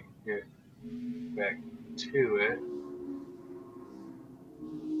 let me get back to it.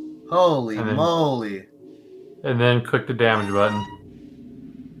 Holy And then- moly. And then click the damage button.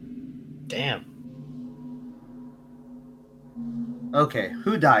 Damn. Okay,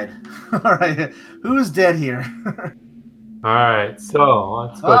 who died? All right, who's dead here? Alright, so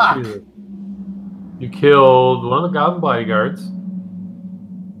let's go through this. You killed one of the goblin bodyguards.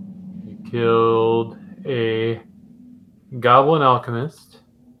 You killed a goblin alchemist.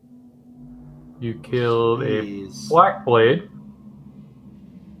 You killed a Jeez. black blade.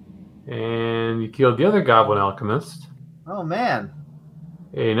 And you killed the other goblin alchemist. Oh man.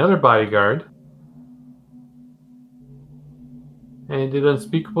 Another bodyguard. And did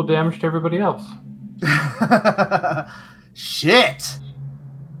unspeakable damage to everybody else. Shit.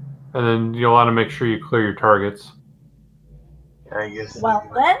 And then you'll want to make sure you clear your targets. I guess. Well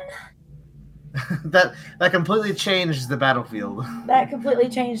then, that completely changed the battlefield. that completely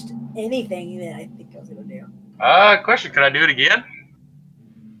changed anything that I think I was gonna do. Question: could I do it again?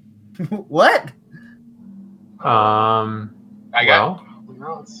 What? I got.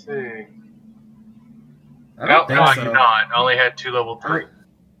 Well, Let's see. I No, don't think so. you're not. I only had 2 level 3.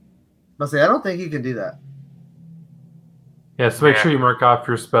 But say I don't think you can do that. yeah, so make Yeah. sure you mark off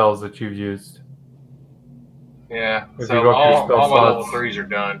your spells that you've used. Yeah. If So you go up your all spell my level slots. 3s are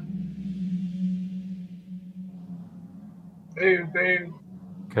done. Boom, boom.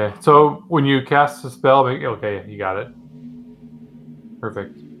 Okay, so when you cast a spell, okay, you got it.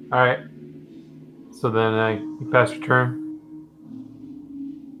 Perfect. All right. So then you pass your turn.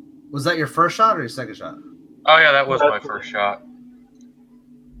 Was that your first shot or your second shot? Oh yeah, that was my first shot.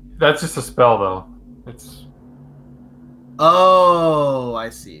 That's just a spell, though. It's Oh, I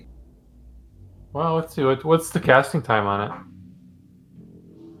see. well. Let's see. What's the casting time on it?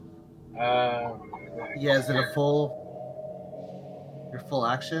 Yeah, is it a your full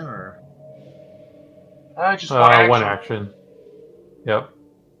action or? Just one action. One action. Yep.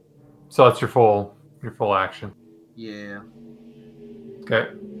 So that's your full action. Yeah. Okay.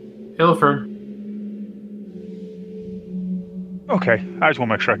 Illifern. Okay, I just want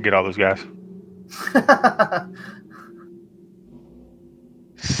to make sure I can get all those guys.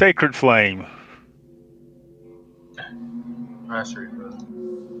 Sacred Flame. That's pretty good.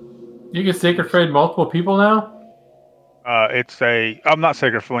 You can Sacred Flame multiple people now? I'm not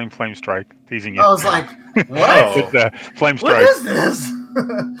Sacred Flame, Flame Strike. Teasing you. I was like, what? It's Flame What Strike. is this?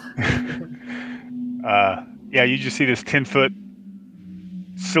 Yeah, you just see this 10-foot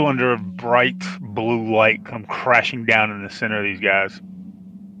cylinder of bright blue light come crashing down in the center of these guys.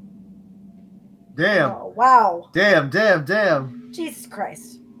 Damn. Oh, wow. Damn. Jesus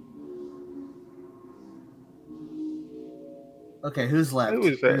Christ. Okay, who's left? Who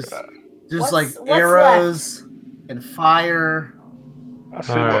is that? Just What's arrows and fire. I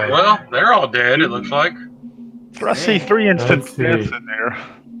see, Alright. Well, they're all dead. It looks like. I see 3 instant Let's see. deaths in there.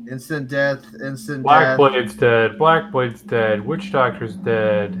 Instant death. Black Blade's dead. Black Blade's dead. Witch Doctor's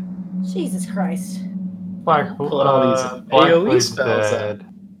dead. Jesus Christ. Black Pulling all these Black AoE Blade's spells dead.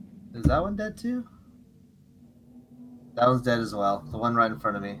 Is that one dead too? That one's dead as well. The one right in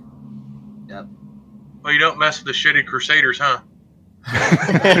front of me. Yep. Well, you don't mess with the shitty Crusaders, huh?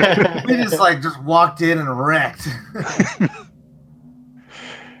 We just walked in and wrecked.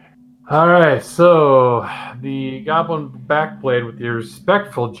 All right, so the Goblin Backblade with your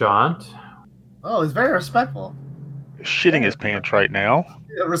respectful jaunt. Oh, he's very respectful. Shitting his pants right now.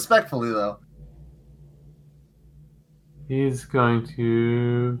 Yeah, respectfully though. He's going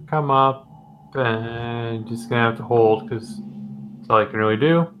to come up and just gonna have to hold because that's all he can really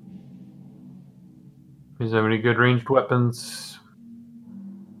do. He doesn't have any good ranged weapons.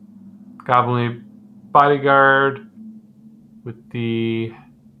 Goblin bodyguard with the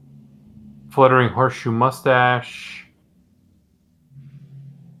fluttering horseshoe mustache.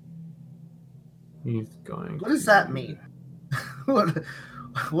 He's going. What does that mean?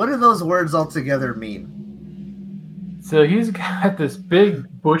 what do those words altogether mean? So he's got this big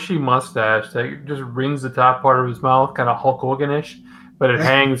bushy mustache that just rings the top part of his mouth, kind of Hulk Hogan-ish, but it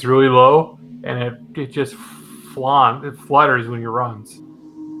hangs really low, and it just flutters when he runs.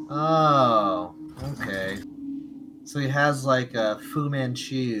 Oh, okay. So he has like a Fu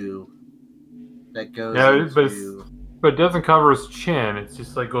Manchu that goes into... but it doesn't cover his chin. It's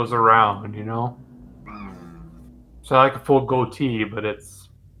just like goes around, you know. It's not like a full goatee, but it's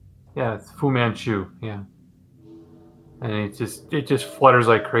Fu Manchu, yeah. And it just flutters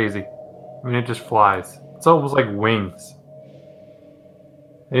like crazy. I mean, it just flies. It's almost like wings.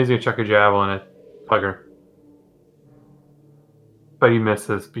 And he's going to chuck a javelin at Tugger. But he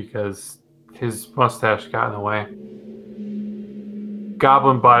misses because his mustache got in the way.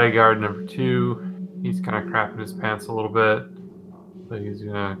 Goblin bodyguard number 2. He's kind of crapping his pants a little bit. But he's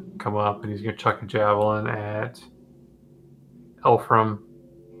going to come up and he's going to chuck a javelin at Elfram.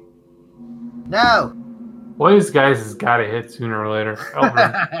 No! One of these guys has got to hit sooner or later.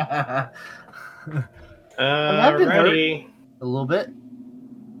 Elfram. I've been hurt Alrighty. a little bit.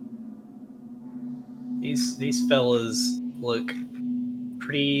 These fellas look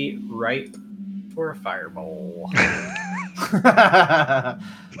pretty ripe for a fireball.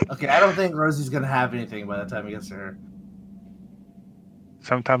 Okay, I don't think Rosie's gonna have anything by the time he gets to her.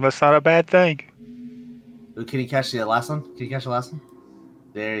 Sometimes that's not a bad thing. Ooh, can you catch the last one? Can you catch the last one?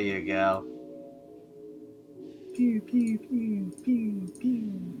 There you go. Pew, pew, pew, pew,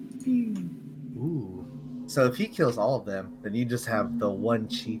 pew, pew. Ooh. So if he kills all of them, then you just have the one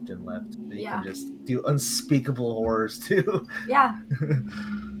chieftain left. That you can just do unspeakable horrors to. Yeah.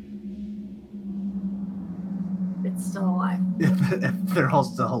 It's still alive. If they're all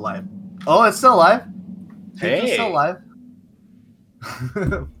still alive. Oh, it's still alive. Chieftain's still alive.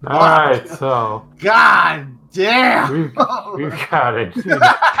 Alright, so. God damn! We've got it.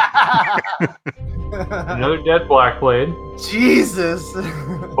 Another dead Blackblade. Jesus!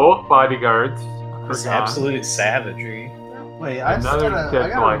 Both bodyguards. This absolute savagery. Wait, I gotta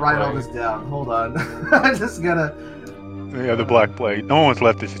write all this down. Hold on. I just gotta. Yeah, the Black Blade. No one's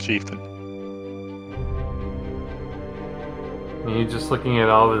left as a chieftain. And he's just looking at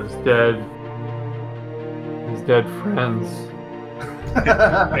all of his dead friends.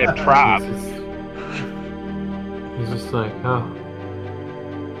 And tribe. He's just like, oh.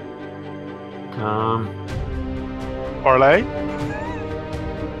 Parlay?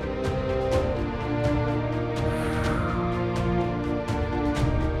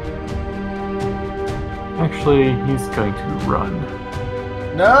 Actually, he's going to run.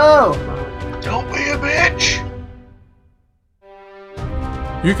 No! Don't be a bitch!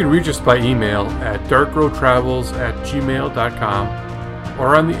 You can reach us by email at darkroadtravels@gmail.com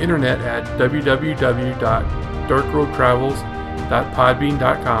or on the internet at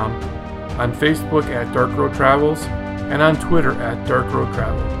www.darkroadtravels.podbean.com, on Facebook at Dark Road Travels, and on Twitter at Dark Road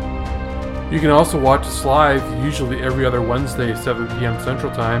Travel. You can also watch us live, usually every other Wednesday, 7 p.m.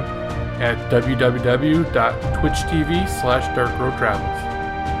 Central Time, at www.twitch.tv/darkroadtravels.